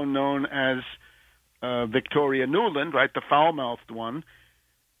 also known as Victoria Nuland, right, the foul-mouthed one,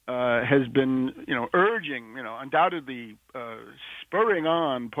 has been, urging, undoubtedly spurring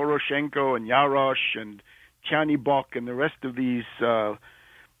on Poroshenko and Yarosh and Tjanibok and the rest of these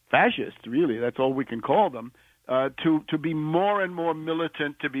fascists, really, that's all we can call them, to be more and more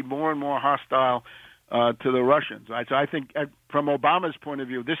militant, to be more and more hostile to the Russians. Right? So I think from Obama's point of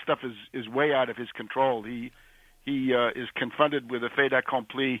view, this stuff is way out of his control. He is confronted with a fait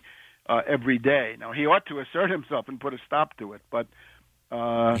accompli every day. Now, he ought to assert himself and put a stop to it, but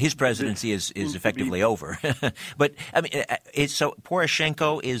his presidency is effectively over. But I mean, so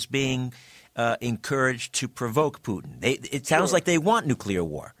Poroshenko is being encouraged to provoke Putin. It sounds like they want nuclear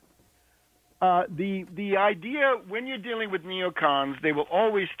war. The idea, when you're dealing with neocons, they will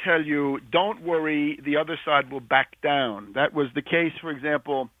always tell you, don't worry, the other side will back down. That was the case, for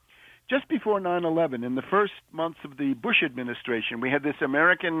example, just before 9/11. In the first months of the Bush administration, we had this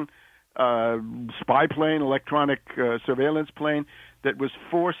American spy plane, electronic surveillance plane, that was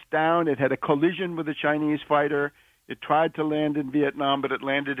forced down. It had a collision with a Chinese fighter. It tried to land in Vietnam, but it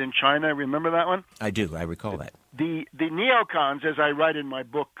landed in China. Remember that one? I do. I recall that. The neocons, as I write in my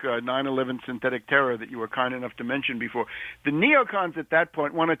book, 9/11 Synthetic Terror, that you were kind enough to mention before, the neocons at that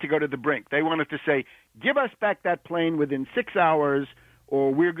point wanted to go to the brink. They wanted to say, give us back that plane within 6 hours,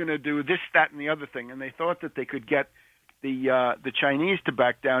 or we're going to do this, that, and the other thing. And they thought that they could get the Chinese to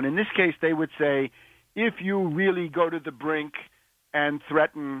back down. In this case, they would say, if you really go to the brink and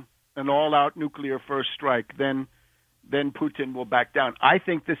threaten an all-out nuclear first strike, then Putin will back down. I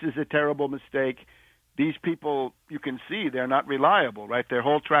think this is a terrible mistake. These people, you can see, they're not reliable, right? Their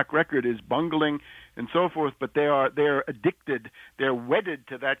whole track record is bungling and so forth, but they're addicted, they're wedded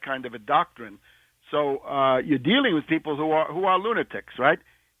to that kind of a doctrine. So you're dealing with people who are lunatics, right?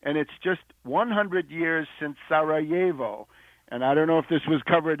 And it's just 100 years since Sarajevo, and I don't know if this was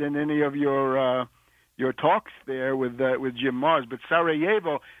covered in any of your talks there with Jim Mars, but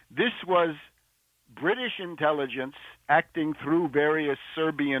Sarajevo, this was British intelligence acting through various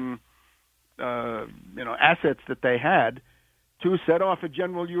Serbian assets that they had to set off a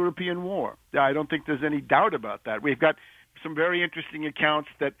general European war. I don't think there's any doubt about that. We've got some very interesting accounts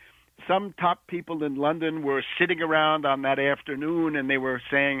that some top people in London were sitting around on that afternoon and they were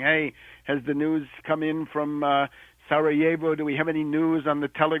saying, hey, has the news come in from Sarajevo? Do we have any news on the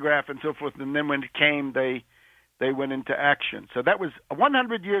telegraph and so forth? And then when it came, they went into action. So that was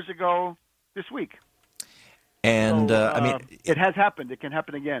 100 years ago this week. And so, it has happened. It can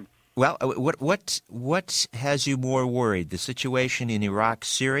happen again. Well, what has you more worried? The situation in Iraq,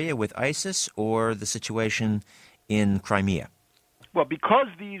 Syria with ISIS, or the situation in Crimea? Well, because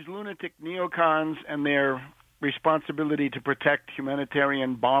these lunatic neocons and their responsibility to protect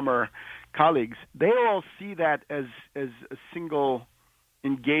humanitarian bomber colleagues, they all see that as a single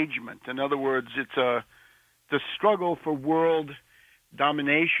engagement. In other words, it's the struggle for world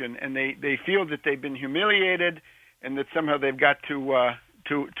domination, and they feel that they've been humiliated and that somehow they've got to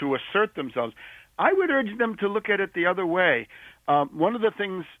assert themselves. I would urge them to look at it the other way. One of the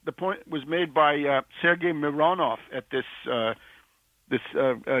things, the point was made by Sergei Mironov at this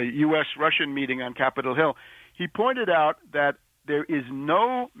U.S.-Russian meeting on Capitol Hill. He pointed out that there is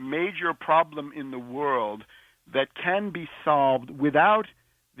no major problem in the world that can be solved without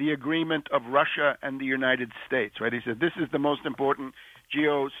the agreement of Russia and the United States, right? He said this is the most important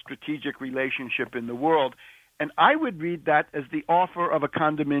geostrategic relationship in the world. And I would read that as the offer of a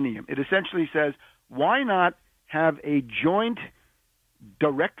condominium. It essentially says, why not have a joint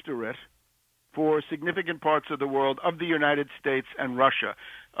directorate for significant parts of the world of the United States and Russia?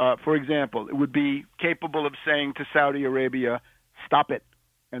 For example, it would be capable of saying to Saudi Arabia, stop it.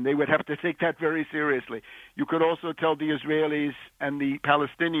 And they would have to take that very seriously. You could also tell the Israelis and the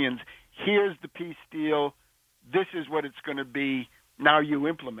Palestinians, here's the peace deal. This is what it's going to be. Now you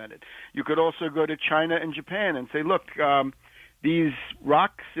implement it. You could also go to China and Japan and say, look, these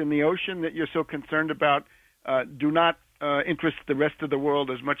rocks in the ocean that you're so concerned about do not interest the rest of the world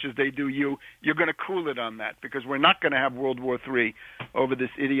as much as they do you. You're going to cool it on that because we're not going to have World War III over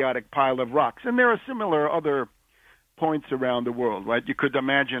this idiotic pile of rocks. And there are similar other points around the world, right? You could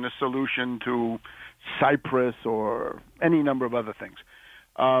imagine a solution to Cyprus or any number of other things.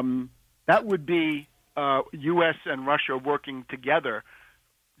 That would be U.S. and Russia working together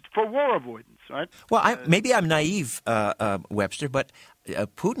for war avoidance, right? Well, maybe I'm naive, Webster, but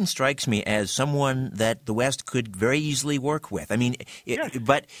Putin strikes me as someone that the West could very easily work with. I mean, yes.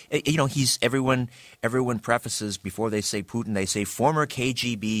 But he's everyone prefaces before they say Putin, they say former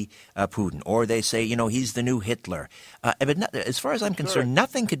KGB Putin, or they say he's the new Hitler. But as far as I'm concerned,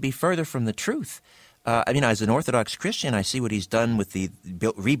 nothing could be further from the truth. I mean, as an Orthodox Christian, I see what he's done with the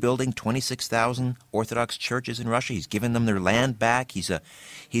rebuilding 26,000 Orthodox churches in Russia. He's given them their land back. He's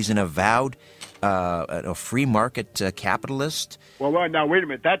an avowed a free market capitalist. Well, now, wait a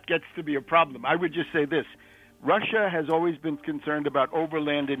minute. That gets to be a problem. I would just say this. Russia has always been concerned about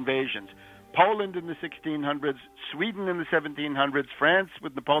overland invasions. Poland in the 1600s, Sweden in the 1700s, France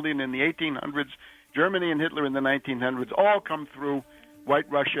with Napoleon in the 1800s, Germany and Hitler in the 1900s, all come through White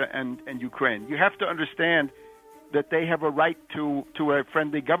Russia and Ukraine. You have to understand that they have a right to a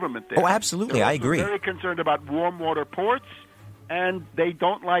friendly government there. Oh, absolutely. I agree. They're very concerned about warm water ports, and they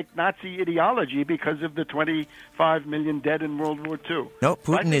don't like Nazi ideology because of the 25 million dead in World War II. No,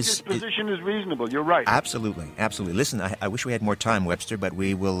 Putin his position is reasonable. You're right. Absolutely. Absolutely. Listen, I wish we had more time, Webster, but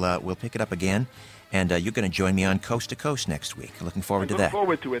we'll pick it up again. And you're going to join me on Coast to Coast next week. Looking forward to that. Look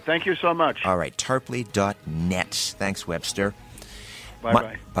forward to it. Thank you so much. All right. Tarpley.net. Thanks, Webster.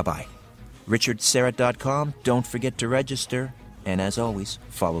 Bye-bye. Bye-bye. RichardSarrett.com. Don't forget to register. And as always,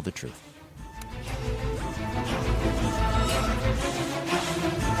 follow the truth.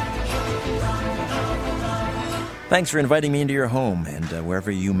 Thanks for inviting me into your home. And wherever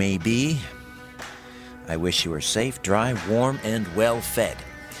you may be, I wish you were safe, dry, warm, and well-fed.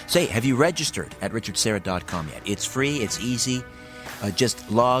 Say, have you registered at RichardSarrett.com yet? It's free. It's easy. Just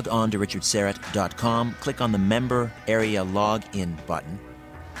log on to RichardSarrett.com, click on the member area login button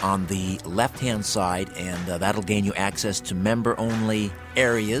on the left-hand side, and that'll gain you access to member-only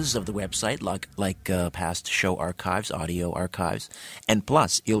areas of the website, like past show archives, audio archives. And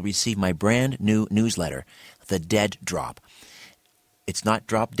plus, you'll receive my brand new newsletter, The Dead Drop. It's not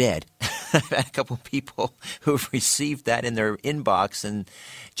drop dead. I've had a couple of people who've received that in their inbox and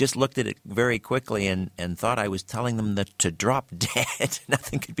just looked at it very quickly and thought I was telling them that to drop dead.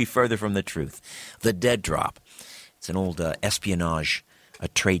 Nothing could be further from the truth. The Dead Drop. It's an old espionage, a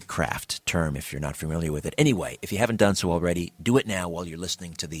tradecraft term if you're not familiar with it. Anyway, if you haven't done so already, do it now while you're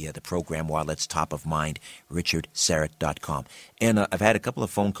listening to the program while it's top of mind, RichardSarrett.com. And I've had a couple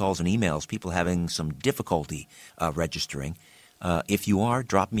of phone calls and emails, people having some difficulty registering. If you are,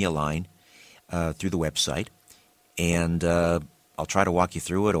 drop me a line through the website, and I'll try to walk you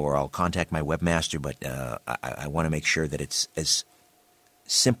through it, or I'll contact my webmaster, but I want to make sure that it's as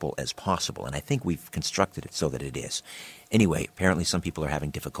simple as possible, and I think we've constructed it so that it is. Anyway, apparently some people are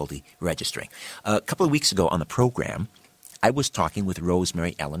having difficulty registering. A couple of weeks ago on the program, I was talking with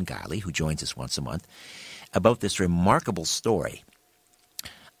Rosemary Ellen Guiley, who joins us once a month, about this remarkable story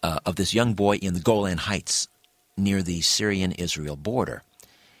of this young boy in the Golan Heights near the Syrian-Israel border.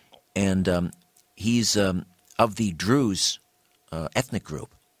 And he's of the Druze ethnic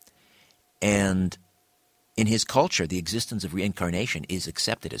group. And in his culture, the existence of reincarnation is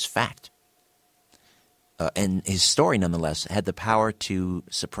accepted as fact. And his story, nonetheless, had the power to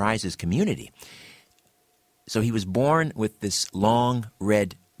surprise his community. So he was born with this long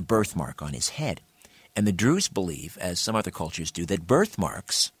red birthmark on his head. And the Druze believe, as some other cultures do, that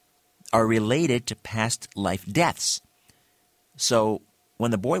birthmarks are related to past life deaths. So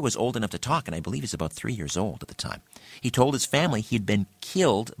when the boy was old enough to talk, and I believe he's about 3 years old at the time, he told his family he'd been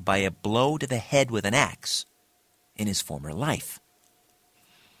killed by a blow to the head with an axe in his former life.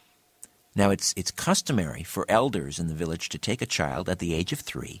 Now, it's customary for elders in the village to take a child at the age of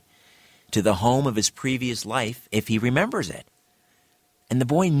 3 to the home of his previous life if he remembers it. And the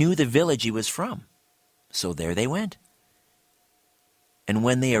boy knew the village he was from, so there they went. And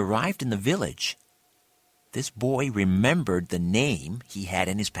when they arrived in the village, this boy remembered the name he had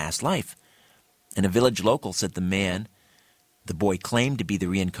in his past life. And a village local said the man the boy claimed to be the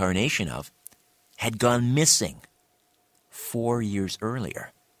reincarnation of had gone missing 4 years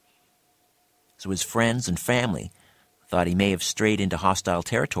earlier. So his friends and family thought he may have strayed into hostile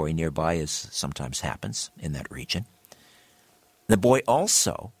territory nearby, as sometimes happens in that region. The boy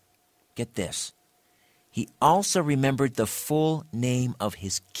also, get this, he also remembered the full name of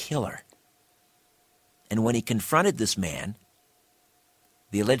his killer. And when he confronted this man,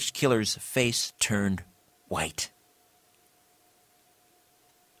 the alleged killer's face turned white.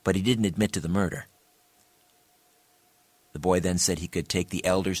 But he didn't admit to the murder. The boy then said he could take the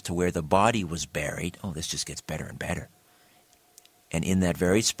elders to where the body was buried. Oh, this just gets better and better. And in that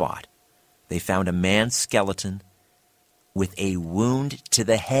very spot, they found a man's skeleton with a wound to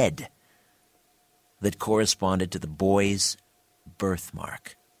the head that corresponded to the boy's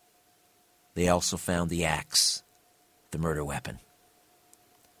birthmark. They also found the axe, the murder weapon.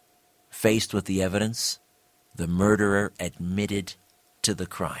 Faced with the evidence, the murderer admitted to the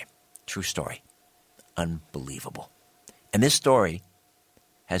crime. True story. Unbelievable. And this story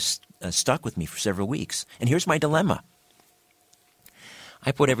has stuck with me for several weeks. And here's my dilemma.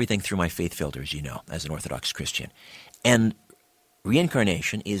 I put everything through my faith filter, as you know, as an Orthodox Christian. And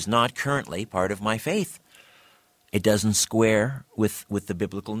reincarnation is not currently part of my faith. It doesn't square with the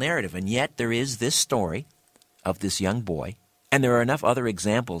biblical narrative. And yet there is this story of this young boy, and there are enough other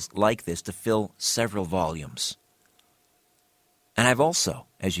examples like this to fill several volumes. And I've also,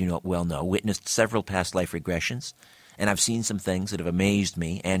 as you well know, witnessed several past life regressions, and I've seen some things that have amazed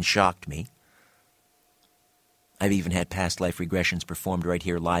me and shocked me. I've even had past life regressions performed right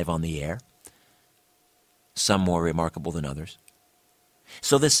here live on the air, some more remarkable than others.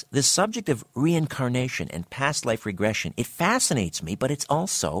 So this subject of reincarnation and past life regression, it fascinates me, but it's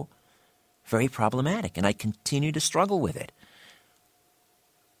also very problematic, and I continue to struggle with it.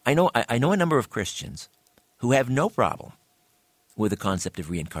 I know a number of Christians who have no problem with the concept of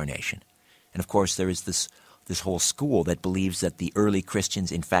reincarnation. And of course, there is this whole school that believes that the early Christians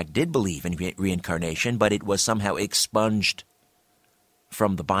in fact did believe in reincarnation, but it was somehow expunged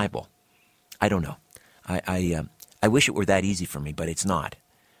from the Bible. I don't know. I wish it were that easy for me, but it's not.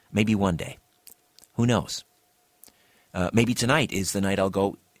 Maybe one day. Who knows? Maybe tonight is the night I'll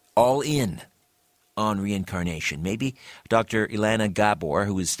go all in on reincarnation. Maybe Dr. Elena Gabor,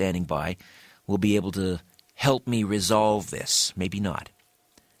 who is standing by, will be able to help me resolve this. Maybe not.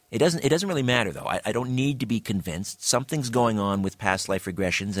 It doesn't really matter, though. I don't need to be convinced. Something's going on with past life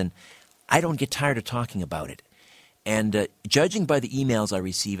regressions, and I don't get tired of talking about it. And judging by the emails I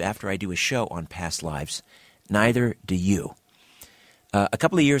receive after I do a show on past lives, neither do you. A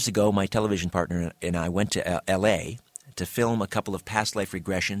couple of years ago, my television partner and I went to L.A. to film a couple of past life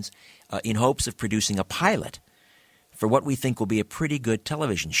regressions in hopes of producing a pilot for what we think will be a pretty good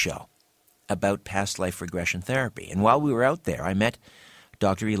television show about past life regression therapy. And while we were out there, I met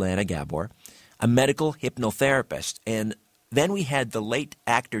Dr. Elena Gabor, a medical hypnotherapist. And then we had the late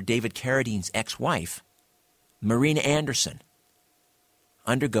actor David Carradine's ex-wife, Marina Anderson,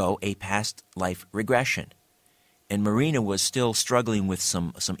 undergo a past life regression. And Marina was still struggling with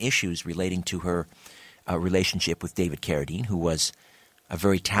some issues relating to her relationship with David Carradine, who was a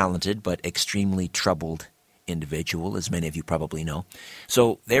very talented but extremely troubled individual, as many of you probably know.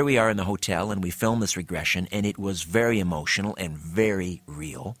 So there we are in the hotel, and we filmed this regression, and it was very emotional and very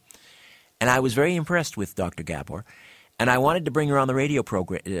real. And I was very impressed with Dr. Gabor, and I wanted to bring her on the radio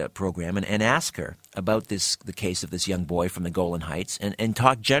program and ask her about the case of this young boy from the Golan Heights, and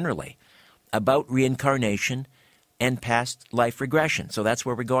talk generally about reincarnation and past life regression. So that's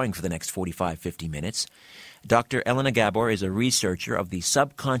where we're going for the next 45, 50 minutes. Dr. Elena Gabor is a researcher of the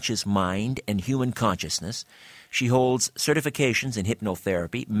subconscious mind and human consciousness. She holds certifications in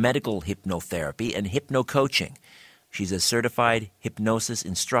hypnotherapy, medical hypnotherapy, and hypno-coaching. She's a certified hypnosis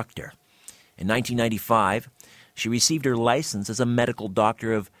instructor. In 1995, she received her license as a medical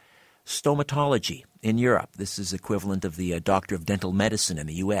doctor of stomatology in Europe. This is equivalent of the doctor of dental medicine in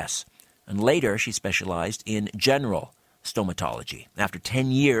the U.S. And later, she specialized in general stomatology. After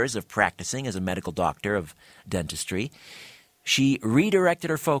 10 years of practicing as a medical doctor of dentistry, she redirected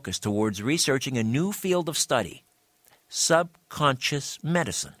her focus towards researching a new field of study, subconscious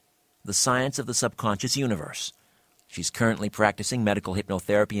medicine, the science of the subconscious universe. She's currently practicing medical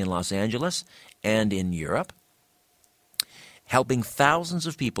hypnotherapy in Los Angeles and in Europe, helping thousands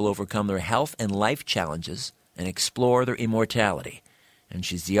of people overcome their health and life challenges and explore their immortality. And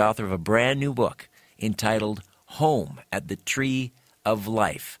she's the author of a brand new book entitled Home at the Tree of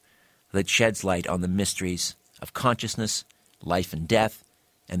Life that sheds light on the mysteries of consciousness, life and death,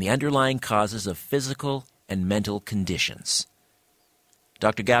 and the underlying causes of physical and mental conditions.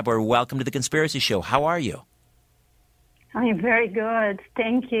 Dr. Gabor, welcome to The Conspiracy Show. How are you? I'm very good.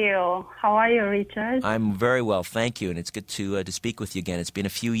 Thank you. How are you, Richard? I'm very well, thank you, and it's good to speak with you again. It's been a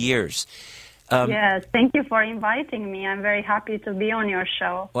few years. Yes, thank you for inviting me. I'm very happy to be on your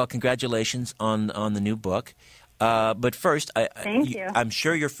show. Well, congratulations on the new book. But first, Thank you. I'm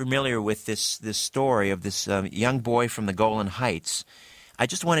sure you're familiar with this story of this young boy from the Golan Heights. I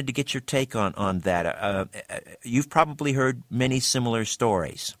just wanted to get your take on that. You've probably heard many similar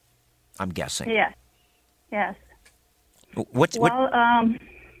stories, I'm guessing. Yes. What?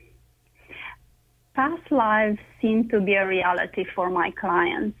 Past lives seem to be a reality for my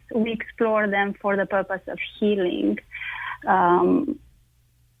clients. We explore them for the purpose of healing. In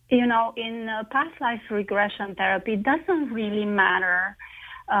past life regression therapy, it doesn't really matter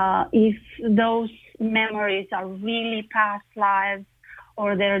if those memories are really past lives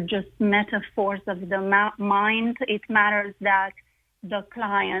or they're just metaphors of the mind. It matters that the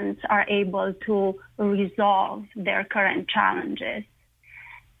clients are able to resolve their current challenges.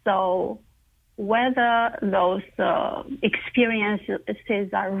 So whether those experiences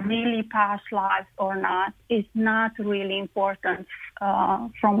are really past lives or not is not really important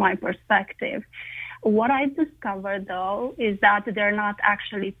from my perspective. What I discovered, though, is that they're not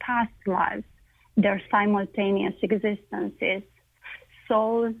actually past lives. They're simultaneous existences.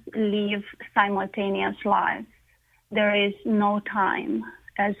 Souls live simultaneous lives. There is no time,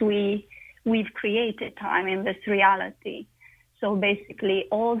 as we've created time in this reality. So basically,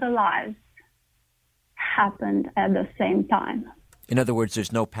 all the lives happened at the same time. In other words,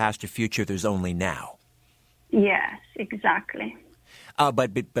 there's no past or future, there's only now. Yes, exactly.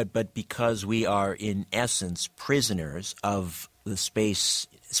 But because we are, in essence, prisoners of the space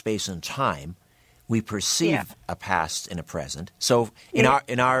and time, we perceive a past and a present. So in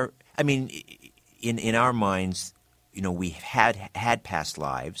our minds, we had past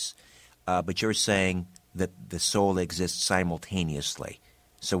lives, but you're saying that the soul exists simultaneously.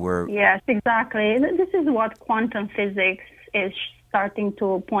 So we're... Yes, exactly. This is what quantum physics is starting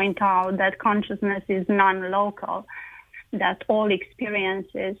to point out, that consciousness is non-local, that all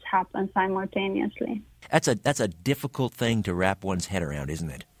experiences happen simultaneously. That's a difficult thing to wrap one's head around, isn't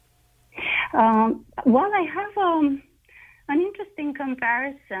it? Well, I have an interesting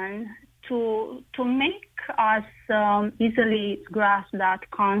comparison to make us easily grasp that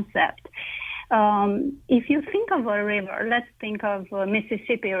concept. If you think of a river, let's think of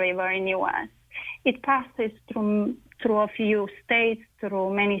Mississippi River in U.S. It passes through a few states,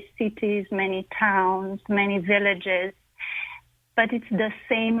 through many cities, many towns, many villages, but it's the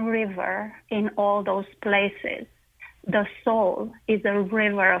same river in all those places. The soul is a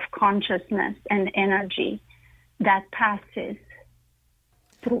river of consciousness and energy that passes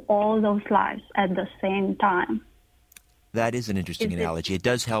through all those lives at the same time. That is an interesting analogy. It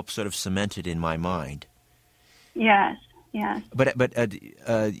does help sort of cement it in my mind. Yes. But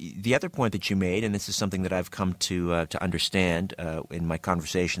the other point that you made, and this is something that I've come to understand in my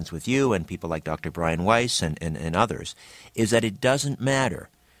conversations with you and people like Dr. Brian Weiss and others, is that it doesn't matter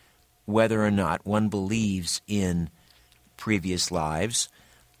whether or not one believes in previous lives,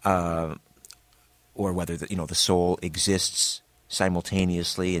 or whether the soul exists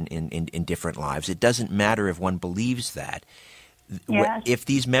simultaneously in different lives. It doesn't matter if one believes that. Yes. If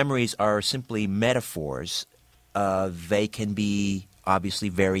these memories are simply metaphors, they can be obviously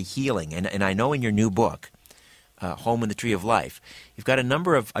very healing. And I know in your new book, Home in the Tree of Life, you've got a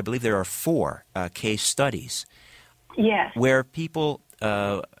number of, I believe there are 4 case studies where people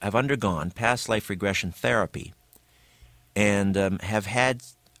have undergone past life regression therapy and have had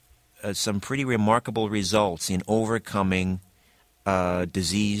some pretty remarkable results in overcoming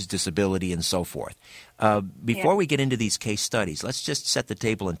disease, disability, and so forth. Before we get into these case studies, let's just set the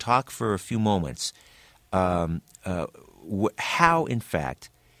table and talk for a few moments how, in fact,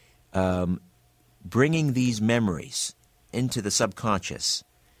 bringing these memories into the subconscious,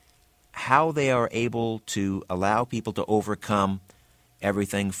 how they are able to allow people to overcome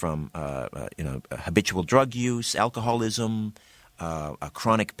everything from habitual drug use, alcoholism,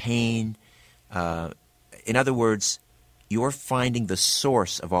 chronic pain. In other words, you're finding the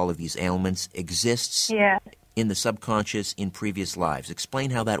source of all of these ailments exists in the subconscious in previous lives.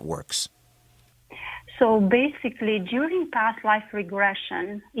 Explain how that works. So basically, during past life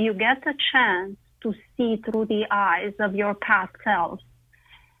regression, you get a chance to see through the eyes of your past selves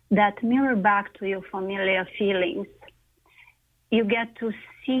that mirror back to you familiar feelings. You get to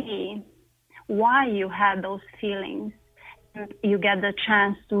see why you had those feelings. You get the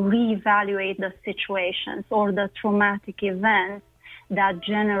chance to reevaluate the situations or the traumatic events that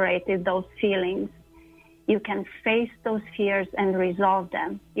generated those feelings. You can face those fears and resolve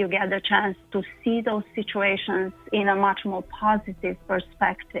them. You get the chance to see those situations in a much more positive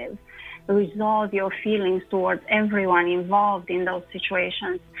perspective. Resolve your feelings towards everyone involved in those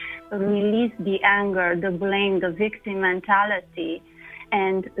situations. Release the anger, the blame, the victim mentality,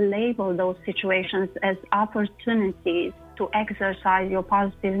 and label those situations as opportunities to exercise your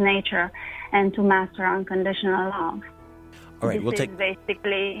positive nature and to master unconditional love. All right, this is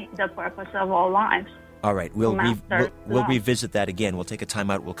basically the purpose of all lives. All right, we'll revisit that again. We'll take a time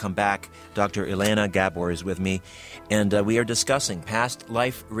out. We'll come back. Dr. Elena Gabor is with me, and we are discussing past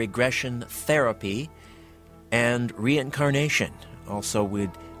life regression therapy and reincarnation. Also, we'd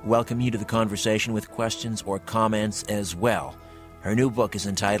welcome you to the conversation with questions or comments as well. Her new book is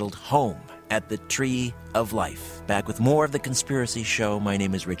entitled Home at the Tree of Life. Back with more of The Conspiracy Show. My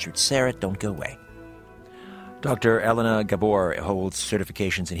name is Richard Serrett. Don't go away. Dr. Elena Gabor holds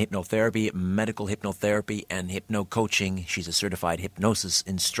certifications in hypnotherapy, medical hypnotherapy, and hypno-coaching. She's a certified hypnosis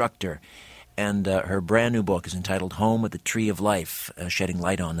instructor. And her brand new book is entitled Home at the Tree of Life, shedding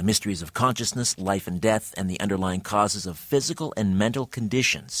light on the mysteries of consciousness, life and death, and the underlying causes of physical and mental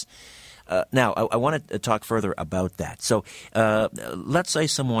conditions. Now, I want to talk further about that. So let's say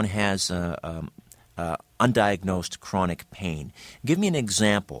someone has undiagnosed chronic pain. Give me an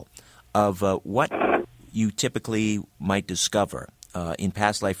example of what you typically might discover in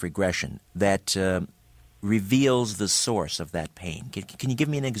past life regression that reveals the source of that pain. Can you give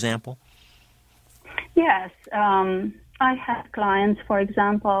me an example? Yes. I had clients, for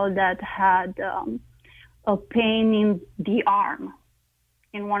example, that had a pain in the arm,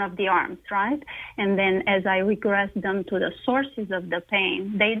 in one of the arms, right? And then as I regressed them to the sources of the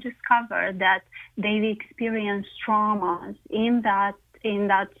pain, they discovered that they experienced traumas in that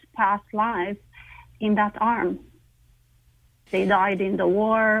past life in that arm. They died in the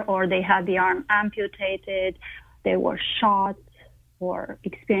war, or they had the arm amputated, they were shot, or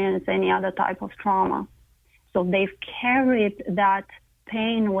experienced any other type of trauma. So they've carried that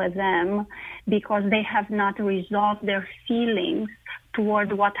pain with them because they have not resolved their feelings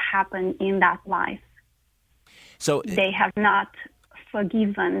toward what happened in that life. So they have not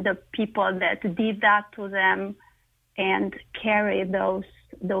forgiven the people that did that to them and carry those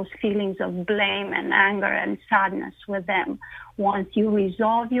feelings of blame and anger and sadness with them. Once you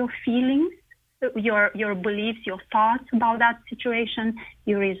resolve your feelings, your beliefs, your thoughts about that situation,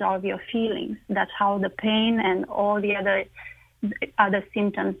 you resolve your feelings. That's how the pain and all the other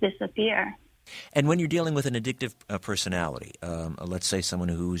symptoms disappear. And when you're dealing with an addictive personality, let's say someone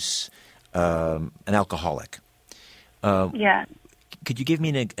who's an alcoholic, yeah. Could you give me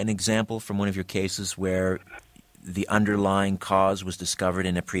an example from one of your cases where the underlying cause was discovered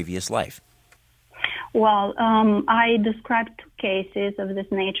in a previous life? Well, I described 2 cases of this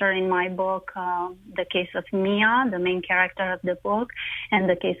nature in my book, the case of Mia, the main character of the book, and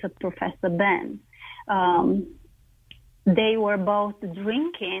the case of Professor Ben. They were both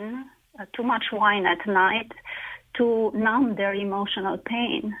drinking too much wine at night to numb their emotional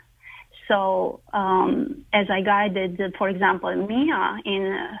pain. So as I guided, for example, Mia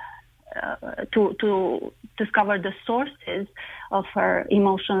to discover the sources of her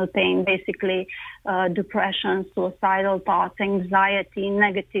emotional pain, basically depression, suicidal thoughts, anxiety,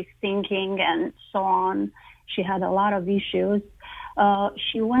 negative thinking, and so on. She had a lot of issues.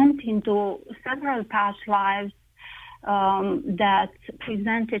 She went into several past lives that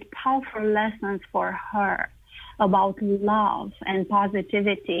presented powerful lessons for her about love and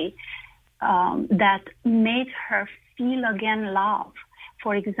positivity that made her feel again love.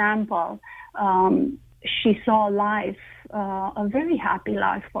 For example, she saw life, a very happy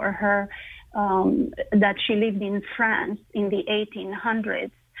life for her, that she lived in France in the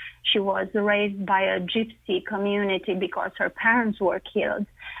 1800s. She was raised by a gypsy community because her parents were killed.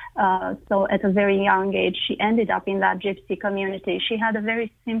 So at a very young age, she ended up in that gypsy community. She had a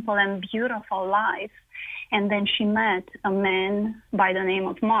very simple and beautiful life. And then she met a man by the name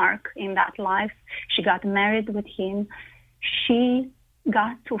of Mark in that life. She got married with him. She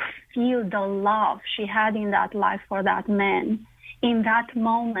got to feel the love she had in that life for that man. In that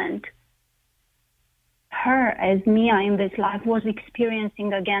moment, her, as Mia in this life, was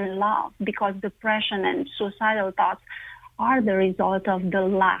experiencing again love, because depression and suicidal thoughts are the result of the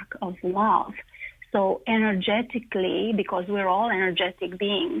lack of love. So energetically, because we're all energetic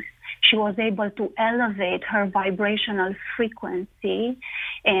beings, she was able to elevate her vibrational frequency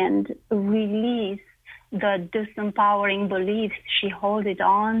and release the disempowering beliefs she held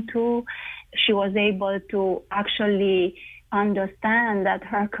on to. She was able to actually understand that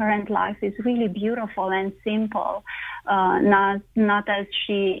her current life is really beautiful and simple, not as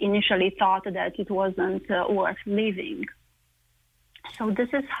she initially thought that it wasn't worth living. So this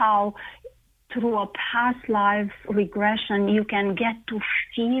is how, through a past life regression, you can get to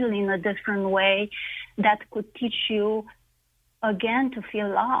feel in a different way that could teach you again to feel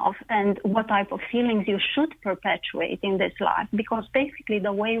love and what type of feelings you should perpetuate in this life. Because basically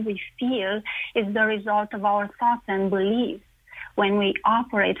the way we feel is the result of our thoughts and beliefs. When we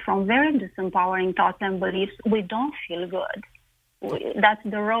operate from very disempowering thoughts and beliefs, we don't feel good. That's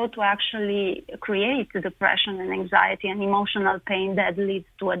the road to actually create depression and anxiety and emotional pain that leads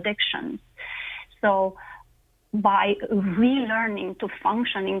to addictions. So by relearning to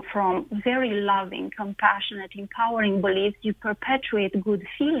functioning from very loving, compassionate, empowering beliefs, you perpetuate good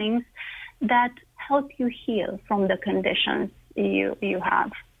feelings that help you heal from the conditions you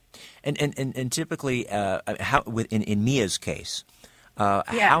have. And typically, in Mia's case,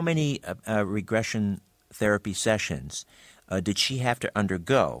 how many regression therapy sessions did she have to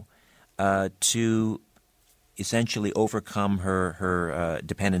undergo to essentially overcome her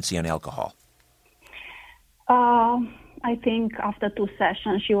dependency on alcohol? I think after 2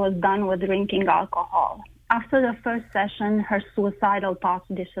 sessions, she was done with drinking alcohol. After the first session, her suicidal thoughts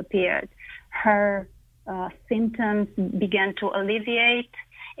disappeared. Her symptoms began to alleviate,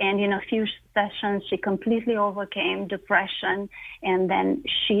 and in a few sessions, she completely overcame depression, and then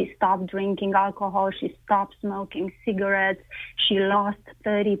she stopped drinking alcohol. She stopped smoking cigarettes. She lost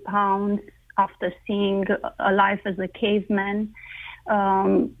 30 pounds after seeing a life as a caveman.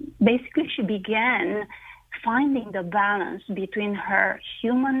 Basically, she began finding the balance between her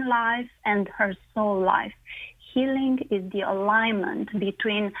human life and her soul life. Healing is the alignment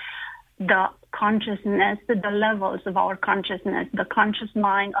between the consciousness, the levels of our consciousness, the conscious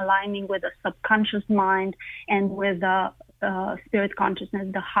mind aligning with the subconscious mind, and with the spirit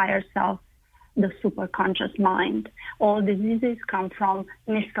consciousness, the higher self, the superconscious mind. All diseases come from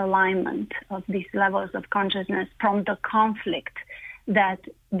misalignment of these levels of consciousness, from the conflict that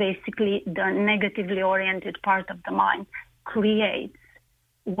basically the negatively oriented part of the mind creates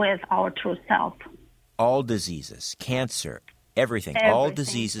with our true self. All diseases, cancer, everything, all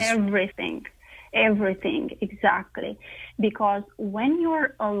diseases. Everything, exactly. Because when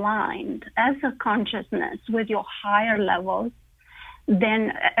you're aligned as a consciousness with your higher levels,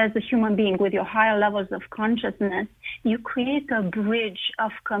 then as a human being with your higher levels of consciousness, you create a bridge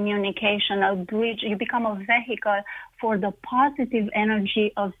of communication, you become a vehicle for the positive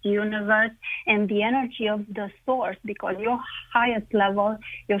energy of the universe and the energy of the source, because your highest level,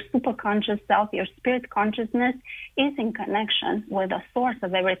 your superconscious self, your spirit consciousness is in connection with the source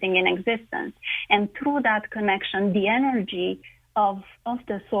of everything in existence. And through that connection, the energy of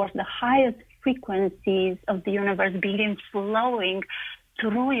the source, the highest frequencies of the universe begin flowing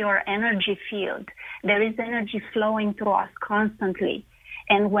through your energy field. There is energy flowing through us constantly.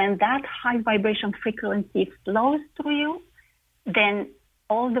 And when that high vibration frequency flows through you, then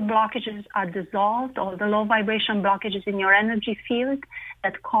all the blockages are dissolved, all the low vibration blockages in your energy field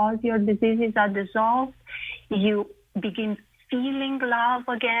that cause your diseases are dissolved. You begin feeling love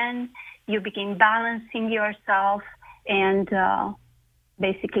again. You begin balancing yourself and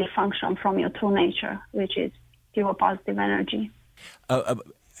basically function from your true nature, which is pure positive energy.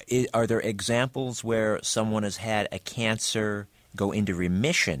 Are there examples where someone has had a cancer go into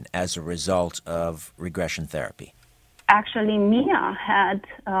remission as a result of regression therapy? Actually, Mia had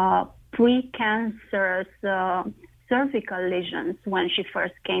pre-cancerous cervical lesions when she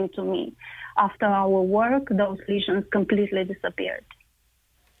first came to me. After our work, those lesions completely disappeared.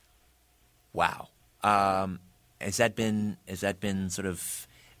 Wow. Has that been sort of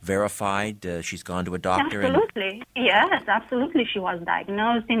verified? She's gone to a doctor? Absolutely. Yes, absolutely. She was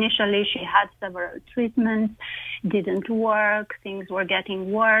diagnosed initially. She had several treatments, didn't work. Things were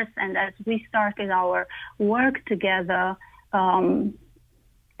getting worse. And as we started our work together,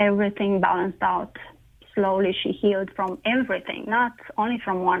 everything balanced out. Slowly she healed from everything, not only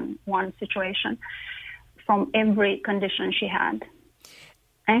from one situation, from every condition she had.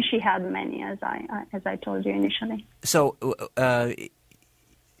 And she had many, as I told you initially. So,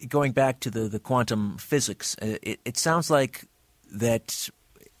 going back to the quantum physics, it sounds like that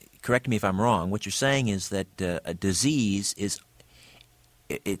correct me if I'm wrong, what you're saying is that a disease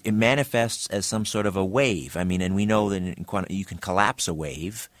it manifests as some sort of a wave. I mean, and we know that you can collapse a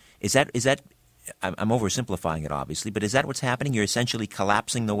wave. Is that? I'm oversimplifying it, obviously, but is that what's happening? You're essentially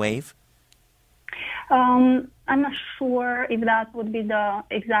collapsing the wave? I'm not sure if that would be the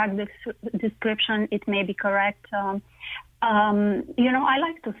exact description. It may be correct. I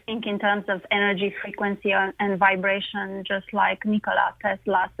like to think in terms of energy, frequency, and vibration, just like Nikola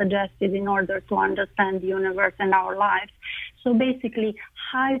Tesla suggested in order to understand the universe and our lives. So basically,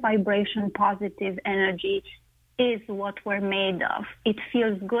 high vibration, positive energy is what we're made of. It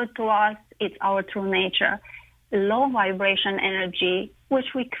feels good to us. It's our true nature. Low vibration energy,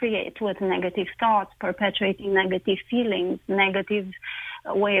 which we create with negative thoughts, perpetuating negative feelings, negative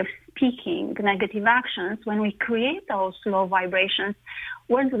way of speaking, negative actions, when we create those low vibrations,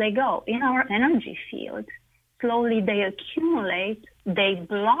 where do they go? In our energy field. Slowly they accumulate, they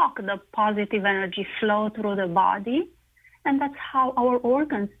block the positive energy flow through the body, and that's how our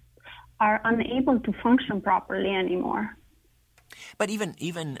organs are unable to function properly anymore. But even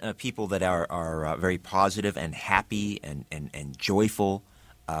people that are very positive and happy and joyful,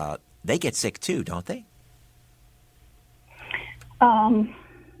 they get sick too, don't they?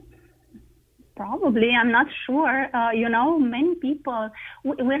 Probably. I'm not sure. Many people,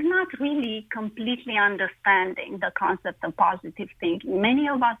 we're not really completely understanding the concept of positive thinking. Many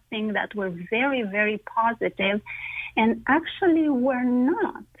of us think that we're very, very positive, and actually we're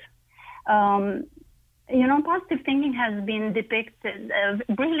not. Positive thinking has been depicted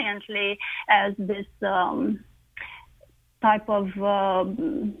brilliantly as this type of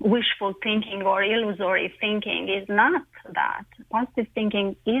wishful thinking or illusory thinking. Is not that. Positive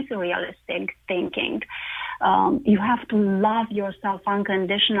thinking is realistic thinking. You have to love yourself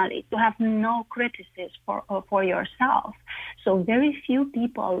unconditionally, to have no criticism for yourself. So very few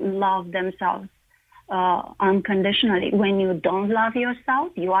people love themselves unconditionally. When you don't love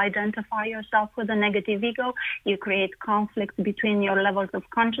yourself, you identify yourself with a negative ego, you create conflict between your levels of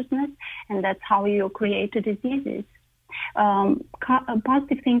consciousness, and that's how you create diseases.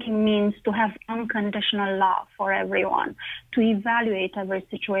 Positive thinking means to have unconditional love for everyone, to evaluate every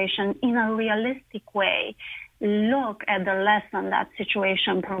situation in a realistic way, look at the lesson that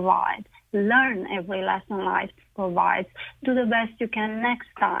situation provides, learn every lesson life provides, do the best you can next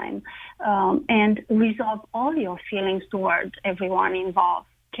time, and resolve all your feelings towards everyone involved.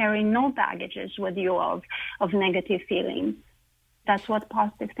 Carry no baggages with you of negative feelings. That's what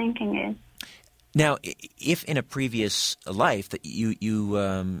positive thinking is. Now, if in a previous life that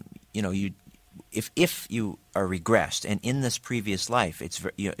if you are regressed, and in this previous life it's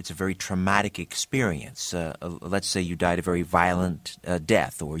a very traumatic experience. Let's say you died a very violent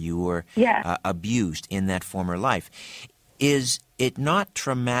death, or you were abused in that former life. Is it not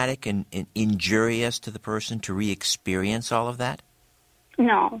traumatic and injurious to the person to re-experience all of that?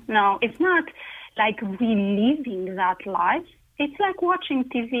 No, it's not like reliving that life. It's like watching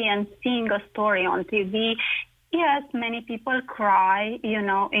TV and seeing a story on TV. Yes, many people cry, in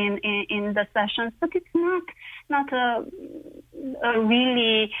the sessions, but it's not a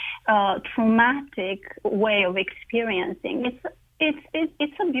really traumatic way of experiencing.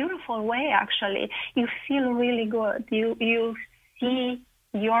 It's a beautiful way, actually. You feel really good. You see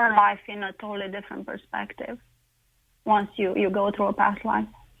your life in a totally different perspective once you go through a past life.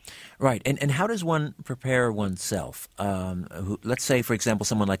 Right. And how does one prepare oneself? Let's say, for example,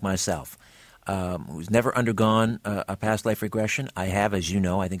 someone like myself, who's never undergone a past life regression. I have, as you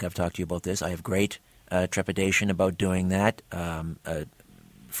know, I think I've talked to you about this, I have great trepidation about doing that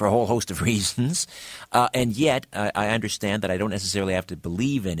for a whole host of reasons. And yet, I understand that I don't necessarily have to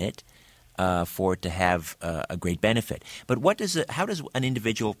believe in it for it to have a great benefit. But how does an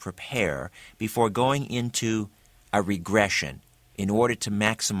individual prepare before going into a regression in order to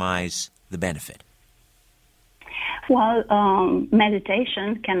maximize the benefit? Well,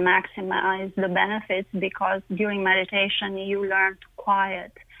 meditation can maximize the benefits because during meditation you learn to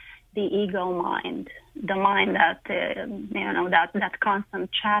quiet the ego mind, the mind that, that constant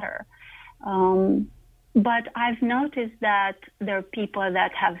chatter. But I've noticed that there are people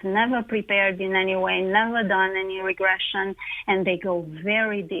that have never prepared in any way, never done any regression, and they go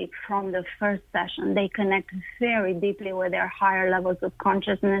very deep from the first session. They connect very deeply with their higher levels of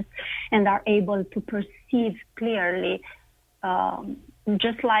consciousness and are able to perceive clearly,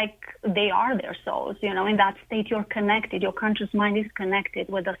 just like they are their souls. In that state you're connected. Your conscious mind is connected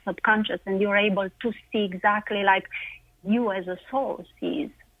with the subconscious, and you're able to see exactly like you as a soul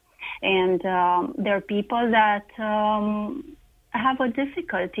sees. And there are people that have a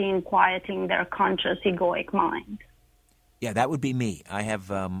difficulty in quieting their conscious egoic mind. Yeah, that would be me. I have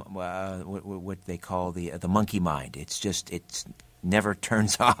what they call the monkey mind. It's never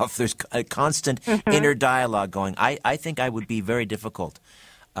turns off. There's a constant inner dialogue going. I think I would be very difficult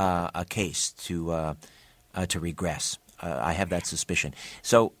a case to regress. I have that suspicion.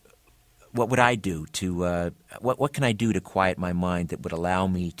 So, what would I do to what can I do to quiet my mind that would allow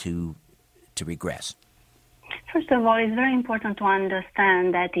me to regress? First of all, it's very important to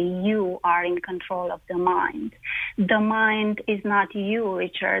understand that you are in control of the mind. The mind is not you,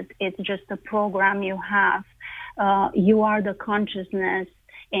 Richard. It's just a program you have. You are the consciousness,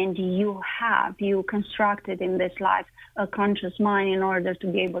 and you constructed in this life a conscious mind in order to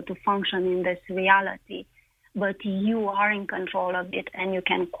be able to function in this reality. But you are in control of it, and you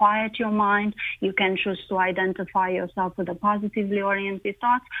can quiet your mind. You can choose to identify yourself with the positively oriented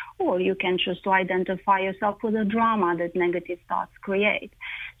thoughts, or you can choose to identify yourself with the drama that negative thoughts create.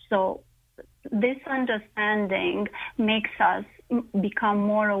 So this understanding makes us become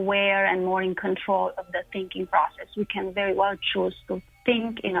more aware and more in control of the thinking process. We can very well choose to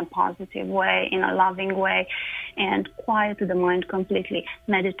think in a positive way, in a loving way, and quiet the mind completely.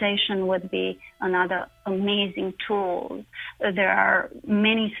 Meditation would be another amazing tool. There are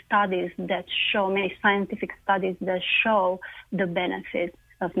many scientific studies that show the benefits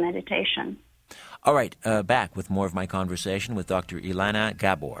of meditation. All right, back with more of my conversation with Dr. Elena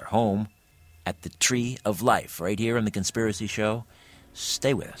Gabor, home at the Tree of Life, right here on The Conspiracy Show.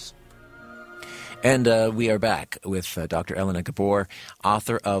 Stay with us. And we are back with Dr. Elena Gabor,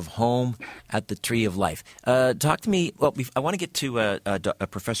 author of Home at the Tree of Life. Talk to me, well, I want to get to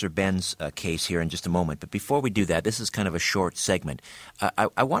Professor Ben's case here in just a moment, but before we do that, this is kind of a short segment.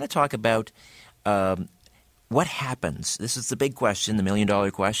 I want to talk about what happens, this is the big question, the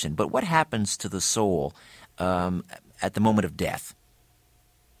million-dollar question, but what happens to the soul at the moment of death?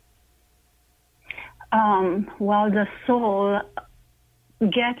 Well, the soul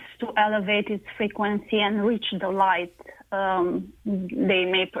gets to elevate its frequency and reach the light. They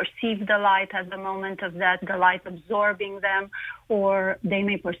may perceive the light at the moment of death, the light absorbing them, or they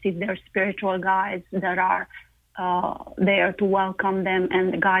may perceive their spiritual guides that are there to welcome them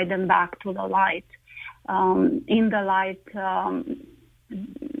and guide them back to the light. In the light,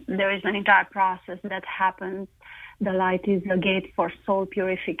 there is an entire process that happens. The light is a gate for soul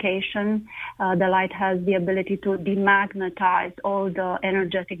purification. The light has the ability to demagnetize all the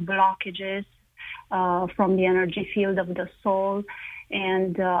energetic blockages from the energy field of the soul.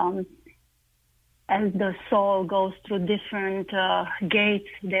 And as the soul goes through different gates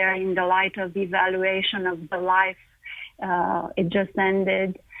there in the light of evaluation of the life it just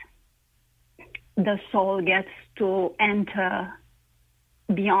ended, the soul gets to enter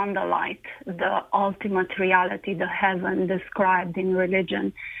beyond the light, the ultimate reality, the heaven described in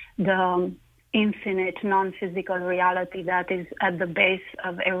religion, the infinite non-physical reality that is at the base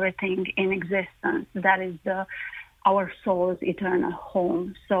of everything in existence. That is our soul's eternal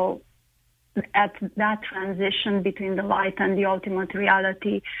home. So at that transition between the light and the ultimate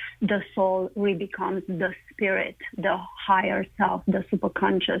reality, the soul re-becomes the spirit, the higher self, the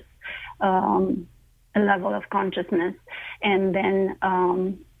superconscious level of consciousness, and then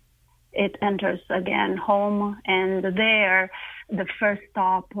it enters again home, and there the first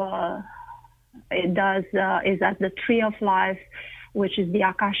stop is at the Tree of Life, which is the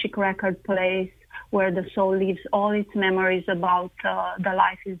Akashic record place where the soul leaves all its memories about the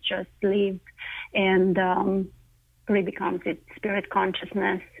life it just lived, and re-becomes its spirit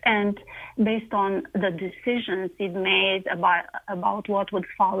consciousness. And based on the decisions it made about what would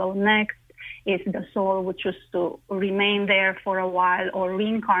follow next, if the soul would choose to remain there for a while or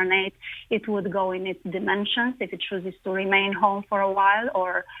reincarnate, it would go in its dimensions. If it chooses to remain home for a while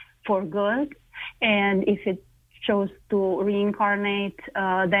or for good, and if it chose to reincarnate,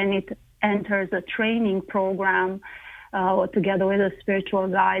 then it enters a training program together with the spiritual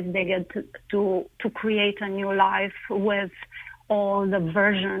guides. They get to create a new life with all the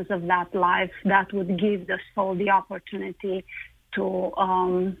versions of that life that would give the soul the opportunity to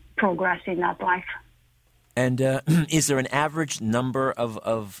progress in that life. And is there an average number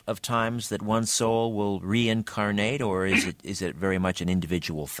of times that one soul will reincarnate, or is it very much an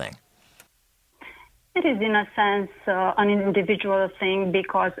individual thing? It is, in a sense, an individual thing,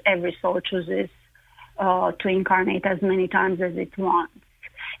 because every soul chooses to incarnate as many times as it wants.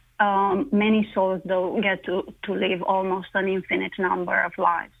 Many souls, though, get to live almost an infinite number of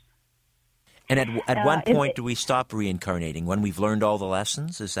lives. And at one point, do we stop reincarnating? When we've learned all the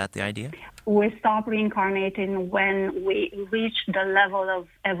lessons? Is that the idea? We stop reincarnating when we reach the level of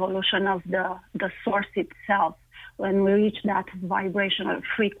evolution of the source itself. When we reach that vibrational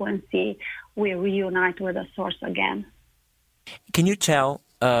frequency, we reunite with the source again. Can you tell,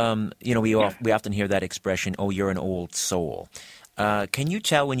 we often hear that expression, oh, you're an old soul. Can you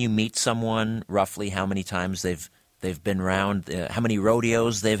tell when you meet someone roughly how many times they've been around, how many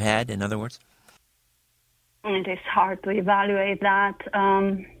rodeos they've had, in other words? It is hard to evaluate that.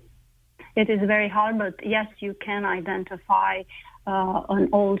 It is very hard, but yes, you can identify an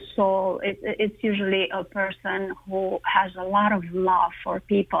old soul. It's usually a person who has a lot of love for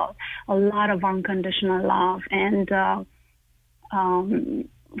people, a lot of unconditional love, and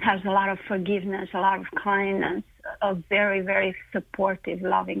has a lot of forgiveness, a lot of kindness, a very, very supportive,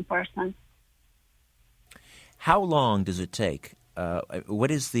 loving person. How long does it take?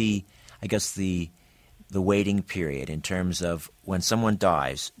 What is the waiting period in terms of when someone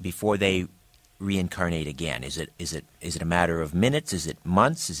dies before they reincarnate again? Is it a matter of minutes? Is it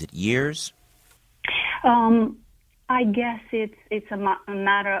months? Is it years? I guess it's a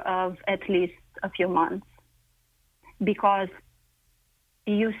matter of at least a few months, because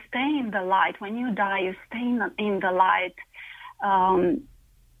you stay in the light. When you die, you stay in the light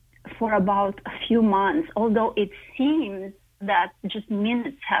for about a few months, although it seems that just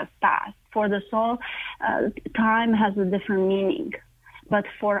minutes have passed. For the soul, time has a different meaning. But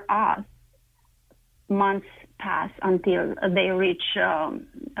for us, months pass until they reach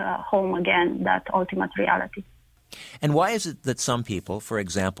home again, that ultimate reality. And why is it that some people, for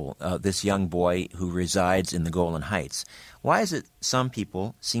example, this young boy who resides in the Golan Heights, why is it some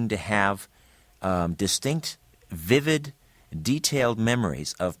people seem to have distinct, vivid, detailed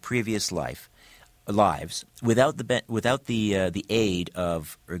memories of previous lives without the aid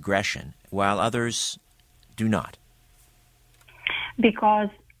of regression, while others do not? Because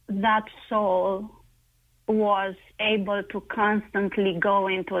that soul was able to constantly go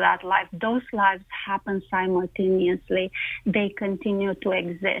into that life. Those lives happen simultaneously. They continue to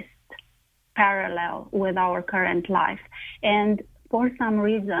exist parallel with our current life. And for some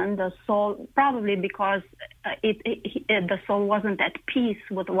reason, the soul, probably because the soul wasn't at peace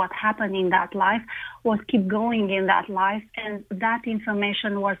with what happened in that life, was keep going in that life, and that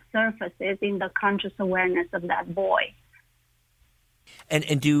information was surfaces in the conscious awareness of that boy.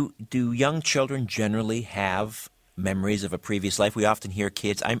 And do young children generally have memories of a previous life? We often hear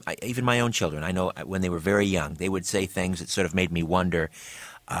kids, even my own children, I know when they were very young, they would say things that sort of made me wonder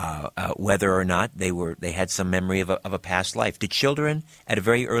whether or not they had some memory of a past life. Do children at a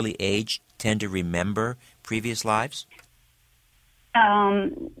very early age tend to remember previous lives?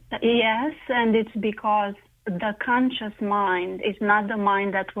 Yes, and it's because the conscious mind is not the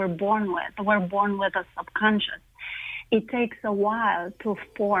mind that we're born with. We're born with a subconscious. It takes a while to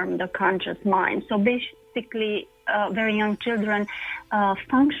form the conscious mind. So basically, very young children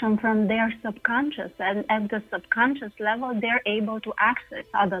function from their subconscious, and at the subconscious level, they're able to access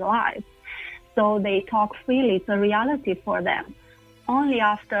other lives. So they talk freely. It's a reality for them. Only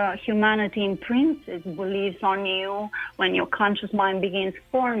after humanity imprints its beliefs on you, when your conscious mind begins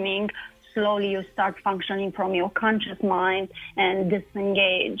forming, slowly you start functioning from your conscious mind and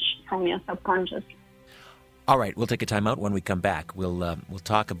disengage from your subconscious. All right, we'll take a time out. When we come back, we'll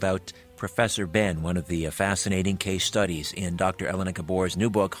talk about Professor Ben, one of the fascinating case studies in Dr. Elena Gabor's new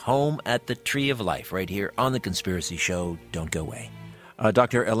book, Home at the Tree of Life, right here on The Conspiracy Show. Don't go away.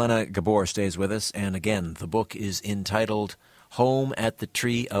 Dr. Elena Gabor stays with us, and again, the book is entitled Home at the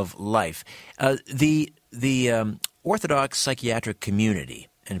Tree of Life. The Orthodox psychiatric community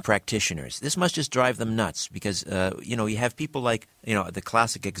and practitioners, this must just drive them nuts because, you have people like, the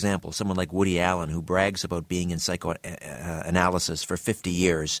classic example, someone like Woody Allen who brags about being in psychoanalysis for 50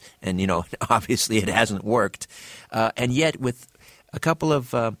 years and, obviously it hasn't worked. And yet with a couple of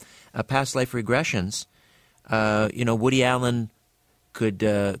past life regressions, Woody Allen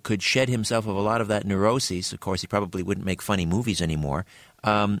could shed himself of a lot of that neuroses. Of course, he probably wouldn't make funny movies anymore.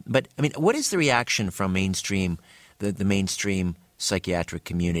 But, what is the reaction from the mainstream psychiatric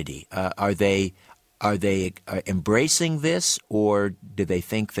community? Are they embracing this, or do they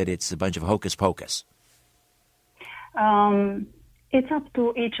think that it's a bunch of hocus pocus? It's up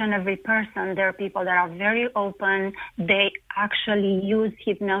to each and every person. There are people that are very open. They actually use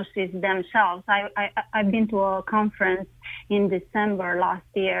hypnosis themselves. I've been to a conference in December last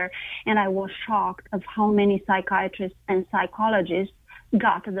year, and I was shocked of how many psychiatrists and psychologists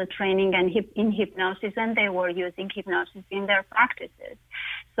got the training in hypnosis, and they were using hypnosis in their practices.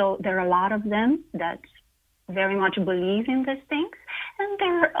 So there are a lot of them that very much believe in these things, and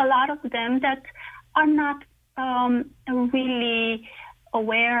there are a lot of them that are not really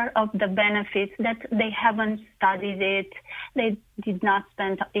aware of the benefits, that they haven't studied it. They did not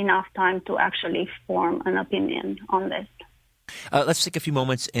spend enough time to actually form an opinion on this. Let's take a few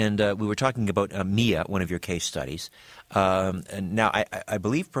moments, and we were talking about Mia, one of your case studies. And now, I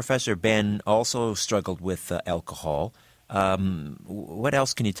believe Professor Ben also struggled with alcohol. What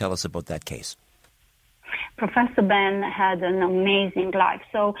else can you tell us about that case? Professor Ben had an amazing life.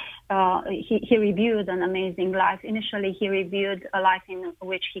 So he reviewed an amazing life. Initially, he reviewed a life in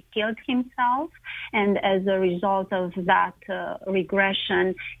which he killed himself, and as a result of that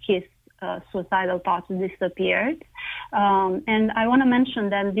regression, his suicidal thoughts disappeared. And I want to mention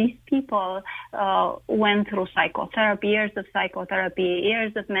that these people went through psychotherapy, years of psychotherapy,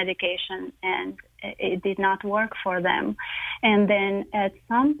 years of medication, and it did not work for them. And then at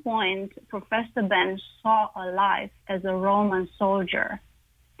some point, Professor Ben saw a life as a Roman soldier.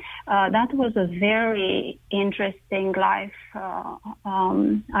 That was a very interesting life.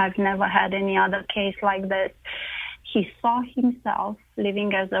 I've never had any other case like this. He saw himself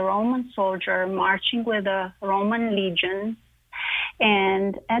living as a Roman soldier, marching with the Roman legion.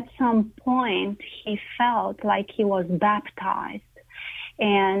 And at some point, he felt like he was baptized.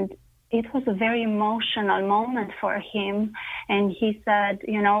 And it was a very emotional moment for him. And he said,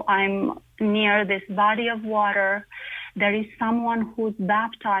 I'm near this body of water. There is someone who's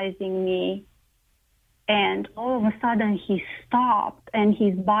baptizing me. And all of a sudden, he stopped and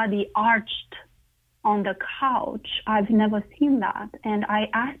his body arched on the couch. I've never seen that. And I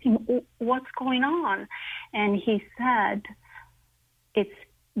asked him, what's going on? And he said, it's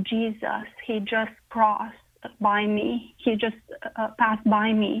Jesus. He just crossed by me. He just passed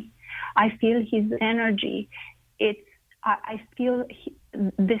by me. I feel his energy. I feel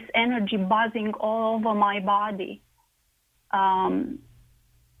this energy buzzing all over my body. In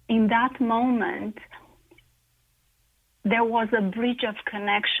that moment, there was a bridge of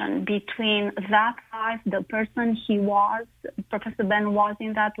connection between that life, the person he was, Professor Ben was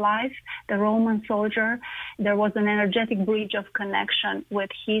in that life, the Roman soldier. There was an energetic bridge of connection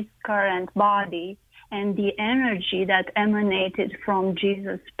with his current body, and the energy that emanated from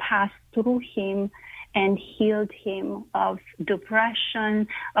Jesus passed through him and healed him of depression,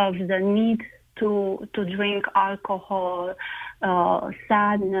 of the need to drink alcohol,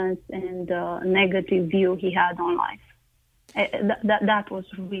 sadness, and negative view he had on life. That was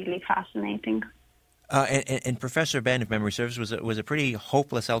really fascinating. And Professor Ben, if memory serves, was a pretty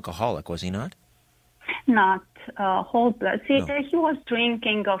hopeless alcoholic, was he not? Not hopeless. He was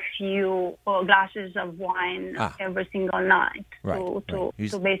drinking a few glasses of wine every single night to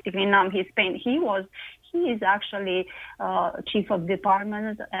basically numb his pain. He is actually chief of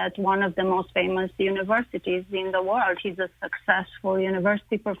department at one of the most famous universities in the world. He's a successful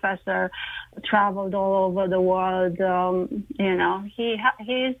university professor, traveled all over the world. He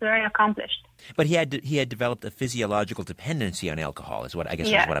is very accomplished. But he had developed a physiological dependency on alcohol, is what I guess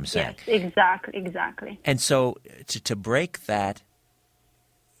is what I'm saying. Yes, exactly. And so to break that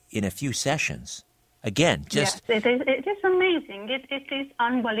in a few sessions, again, just yes, it is amazing. It is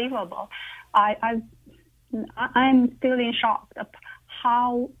unbelievable. I'm still in shock of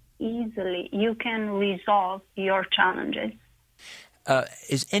how easily you can resolve your challenges.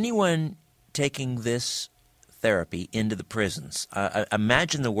 Is anyone taking this therapy into the prisons?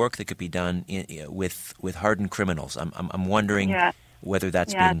 Imagine the work that could be done with hardened criminals. I'm wondering whether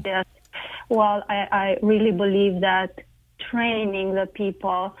that's been... Yes. Well, I really believe that training the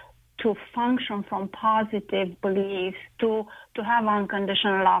people to function from positive beliefs, to have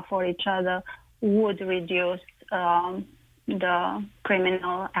unconditional love for each other, would reduce the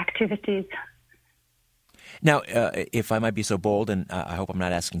criminal activities. Now, if I might be so bold, and I hope I'm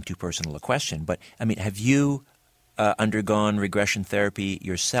not asking too personal a question, but I mean, have you undergone regression therapy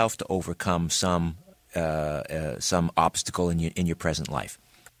yourself to overcome some obstacle in your present life?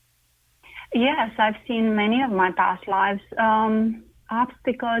 Yes, I've seen many of my past lives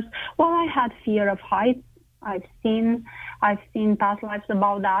obstacles. Well, I had fear of heights. I've seen past lives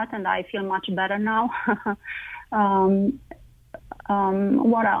about that, and I feel much better now.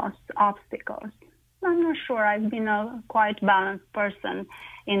 What else? Obstacles. I'm not sure. I've been a quite balanced person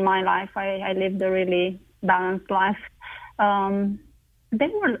in my life. I lived a really balanced life. They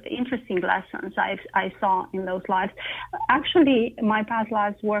were interesting lessons I saw in those lives. Actually, my past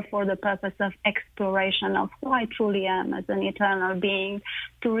lives were for the purpose of exploration of who I truly am as an eternal being,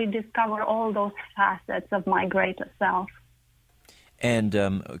 to rediscover all those facets of my greater self. And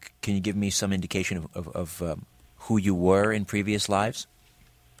can you give me some indication of who you were in previous lives?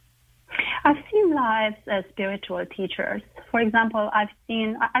 I've seen lives as spiritual teachers. For example, I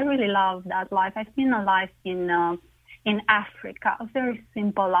really love that life. I've seen a life in Africa, a very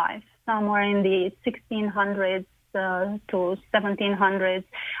simple life, somewhere in the 1600s to 1700s.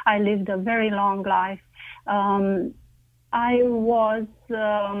 I lived a very long life. I was,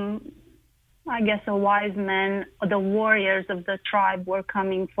 I guess, a wise man. The warriors of the tribe were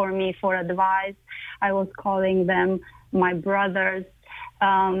coming for me for advice. I was calling them my brothers.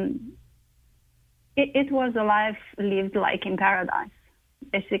 It was a life lived like in paradise,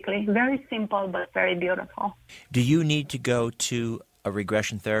 basically. Very simple, but very beautiful. Do you need to go to a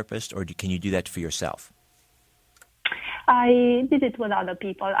regression therapist, or can you do that for yourself? I did it with other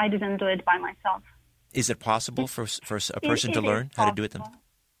people. I didn't do it by myself. Is it possible for a person to learn how to do it themselves?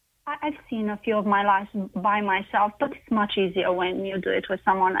 I've seen a few of my lives by myself, but it's much easier when you do it with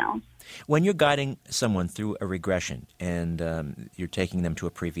someone else. When you're guiding someone through a regression and you're taking them to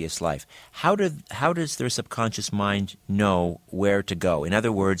a previous life, how does their subconscious mind know where to go? In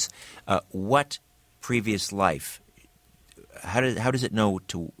other words, what previous life? How does it know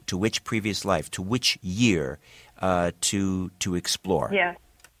to which previous life, to which year to explore? Yes,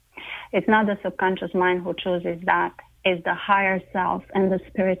 it's not the subconscious mind who chooses that. Is the higher self and the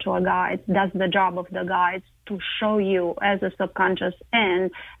spiritual guides. That's the job of the guides, to show you as a subconscious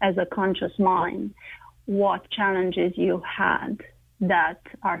and as a conscious mind what challenges you had that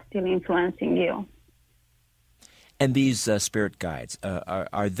are still influencing you. And these spirit guides,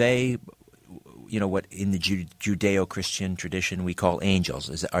 are they, what in the Judeo-Christian tradition we call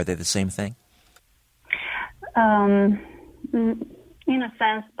angels? Are they the same thing? In a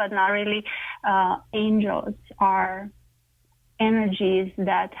sense, but not really. Angels are energies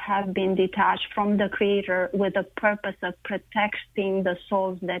that have been detached from the Creator with the purpose of protecting the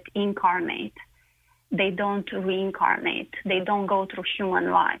souls that incarnate. They don't reincarnate. They don't go through human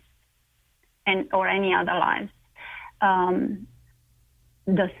lives or any other lives.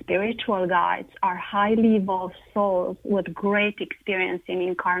 The spiritual guides are highly evolved souls with great experience in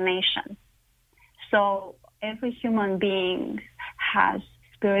incarnation. So every human being has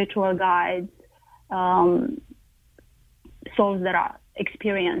spiritual guides, souls that are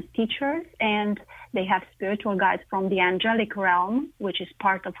experienced teachers, and they have spiritual guides from the angelic realm, which is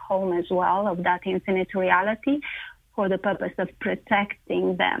part of home as well, of that infinite reality, for the purpose of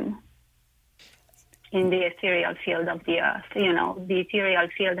protecting them in the ethereal field of the earth. The ethereal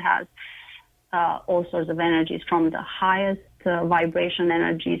field has all sorts of energies, from the highest vibration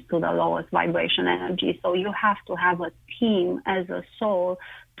energies to the lowest vibration energies. So you have to have a team as a soul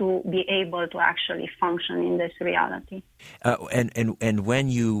to be able to actually function in this reality. And when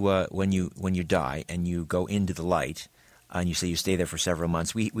you die and you go into the light, and you say you stay there for several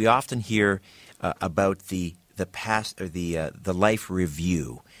months, we often hear about the past, or the life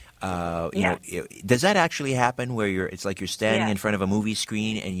review. Does that actually happen, where it's like you're standing in front of a movie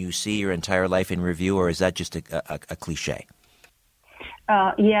screen and you see your entire life in review, or is that just a cliche?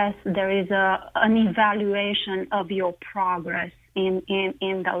 Yes, there is an evaluation of your progress in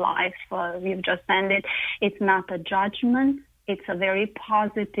the life you've just ended. It's not a judgment. It's a very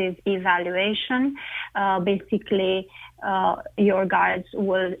positive evaluation. Basically, your guides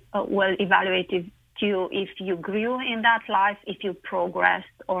will evaluate you if you grew in that life, if you progressed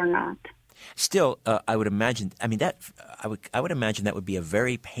or not. Still, I would imagine. I would imagine that would be a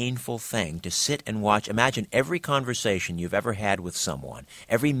very painful thing to sit and watch. Imagine every conversation you've ever had with someone,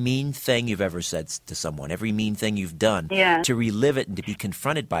 every mean thing you've ever said to someone, every mean thing you've done. Yeah. To relive it and to be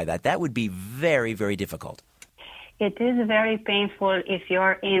confronted by that. That would be very, very difficult. It is very painful if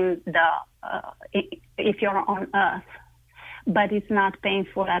you're if you're on Earth, but it's not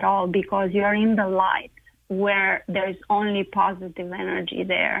painful at all because you're in the light where there's only positive energy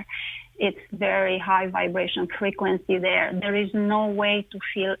there. It's very high vibration frequency there. There is no way to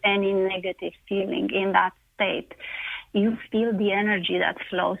feel any negative feeling in that state. You feel the energy that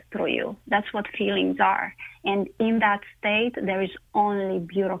flows through you. That's what feelings are. And in that state, there is only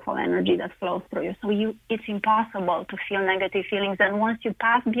beautiful energy that flows through you. So it's impossible to feel negative feelings. And once you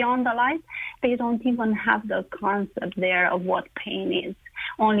pass beyond the light, they don't even have the concept there of what pain is.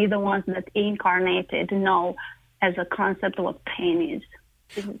 Only the ones that incarnated know as a concept what pain is.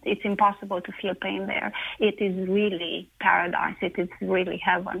 It's impossible to feel pain there. It is really paradise. It is really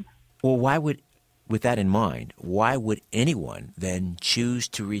heaven. Well, with that in mind, why would anyone then choose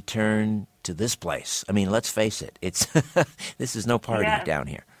to return to this place? I mean, let's face it. This is no party down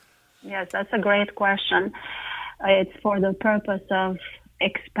here. Yes, that's a great question. It's for the purpose of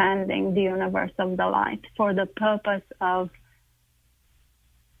expanding the universe of the light, for the purpose of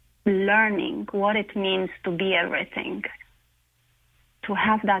learning what it means to be everything, to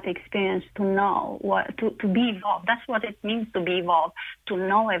have that experience, to know to be evolved. That's what it means to be evolved, to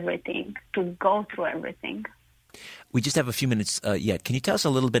know everything, to go through everything. We just have a few minutes yet. Can you tell us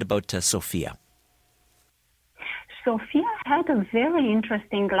a little bit about Sophia? Sophia had a very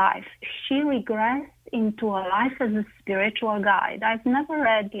interesting life. She regressed into a life as a spiritual guide. I've never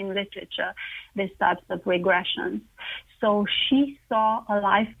read in literature these types of regressions. So she saw a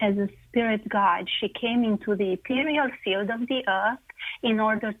life as a spirit guide. She came into the ethereal field of the earth in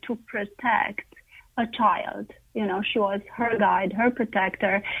order to protect a child. You know, she was her guide, her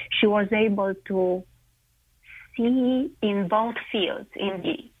protector. She was able to see in both fields, in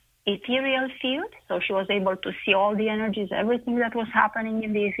the ethereal field, so she was able to see all the energies, everything that was happening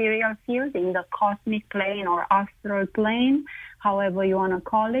in the ethereal field, in the cosmic plane or astral plane, however you want to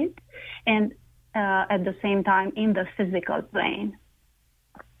call it, and at the same time in the physical plane.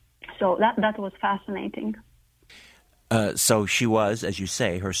 So that was fascinating. So she was, as you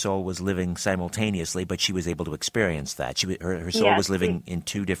say, her soul was living simultaneously, but she was able to experience that. Her soul was living in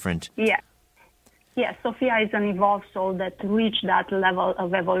two different... Yes, Sophia is an evolved soul that reached that level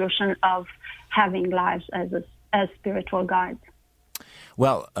of evolution of having lives as spiritual guides.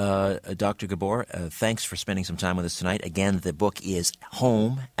 Well, Dr. Gabor, thanks for spending some time with us tonight. Again, the book is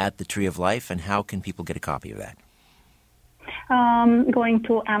Home at the Tree of Life, and how can people get a copy of that? Going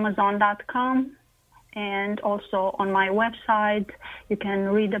to Amazon.com. And also on my website, you can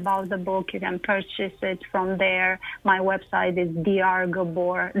read about the book. You can purchase it from there. My website is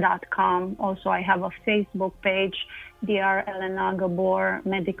drgabor.com. Also, I have a Facebook page, Dr. Elena Gabor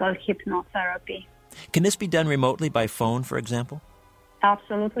Medical Hypnotherapy. Can this be done remotely by phone, for example?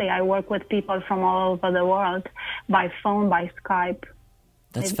 Absolutely. I work with people from all over the world by phone, by Skype.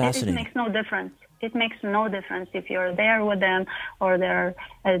 That's fascinating. It makes no difference. It makes no difference if you're there with them or they're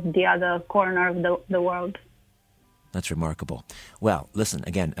at the other corner of the world. That's remarkable. Well, listen,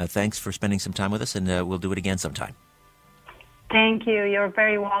 again, thanks for spending some time with us, and we'll do it again sometime. Thank you. You're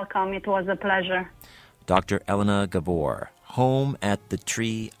very welcome. It was a pleasure. Dr. Elena Gabor, Home at the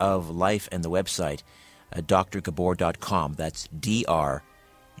Tree of Life, and the website, drgabor.com. That's drgabor.com.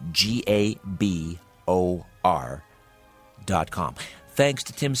 Thanks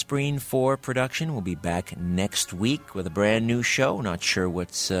to Tim Spreen for production. We'll be back next week with a brand new show. Not sure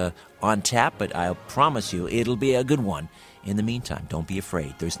what's on tap, but I'll promise you it'll be a good one. In the meantime, don't be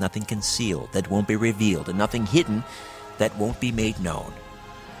afraid. There's nothing concealed that won't be revealed, and nothing hidden that won't be made known.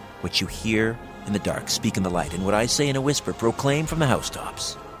 What you hear in the dark, speak in the light, and what I say in a whisper, proclaim from the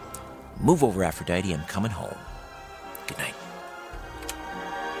housetops. Move over, Aphrodite, I'm coming home. Good night.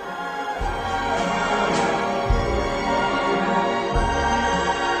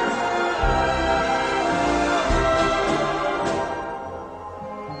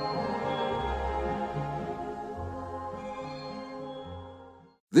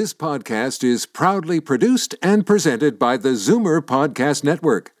 This podcast is proudly produced and presented by the Zoomer Podcast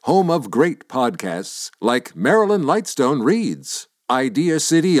Network, home of great podcasts like Marilyn Lightstone Reads, Idea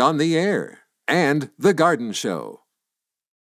City on the Air, and The Garden Show.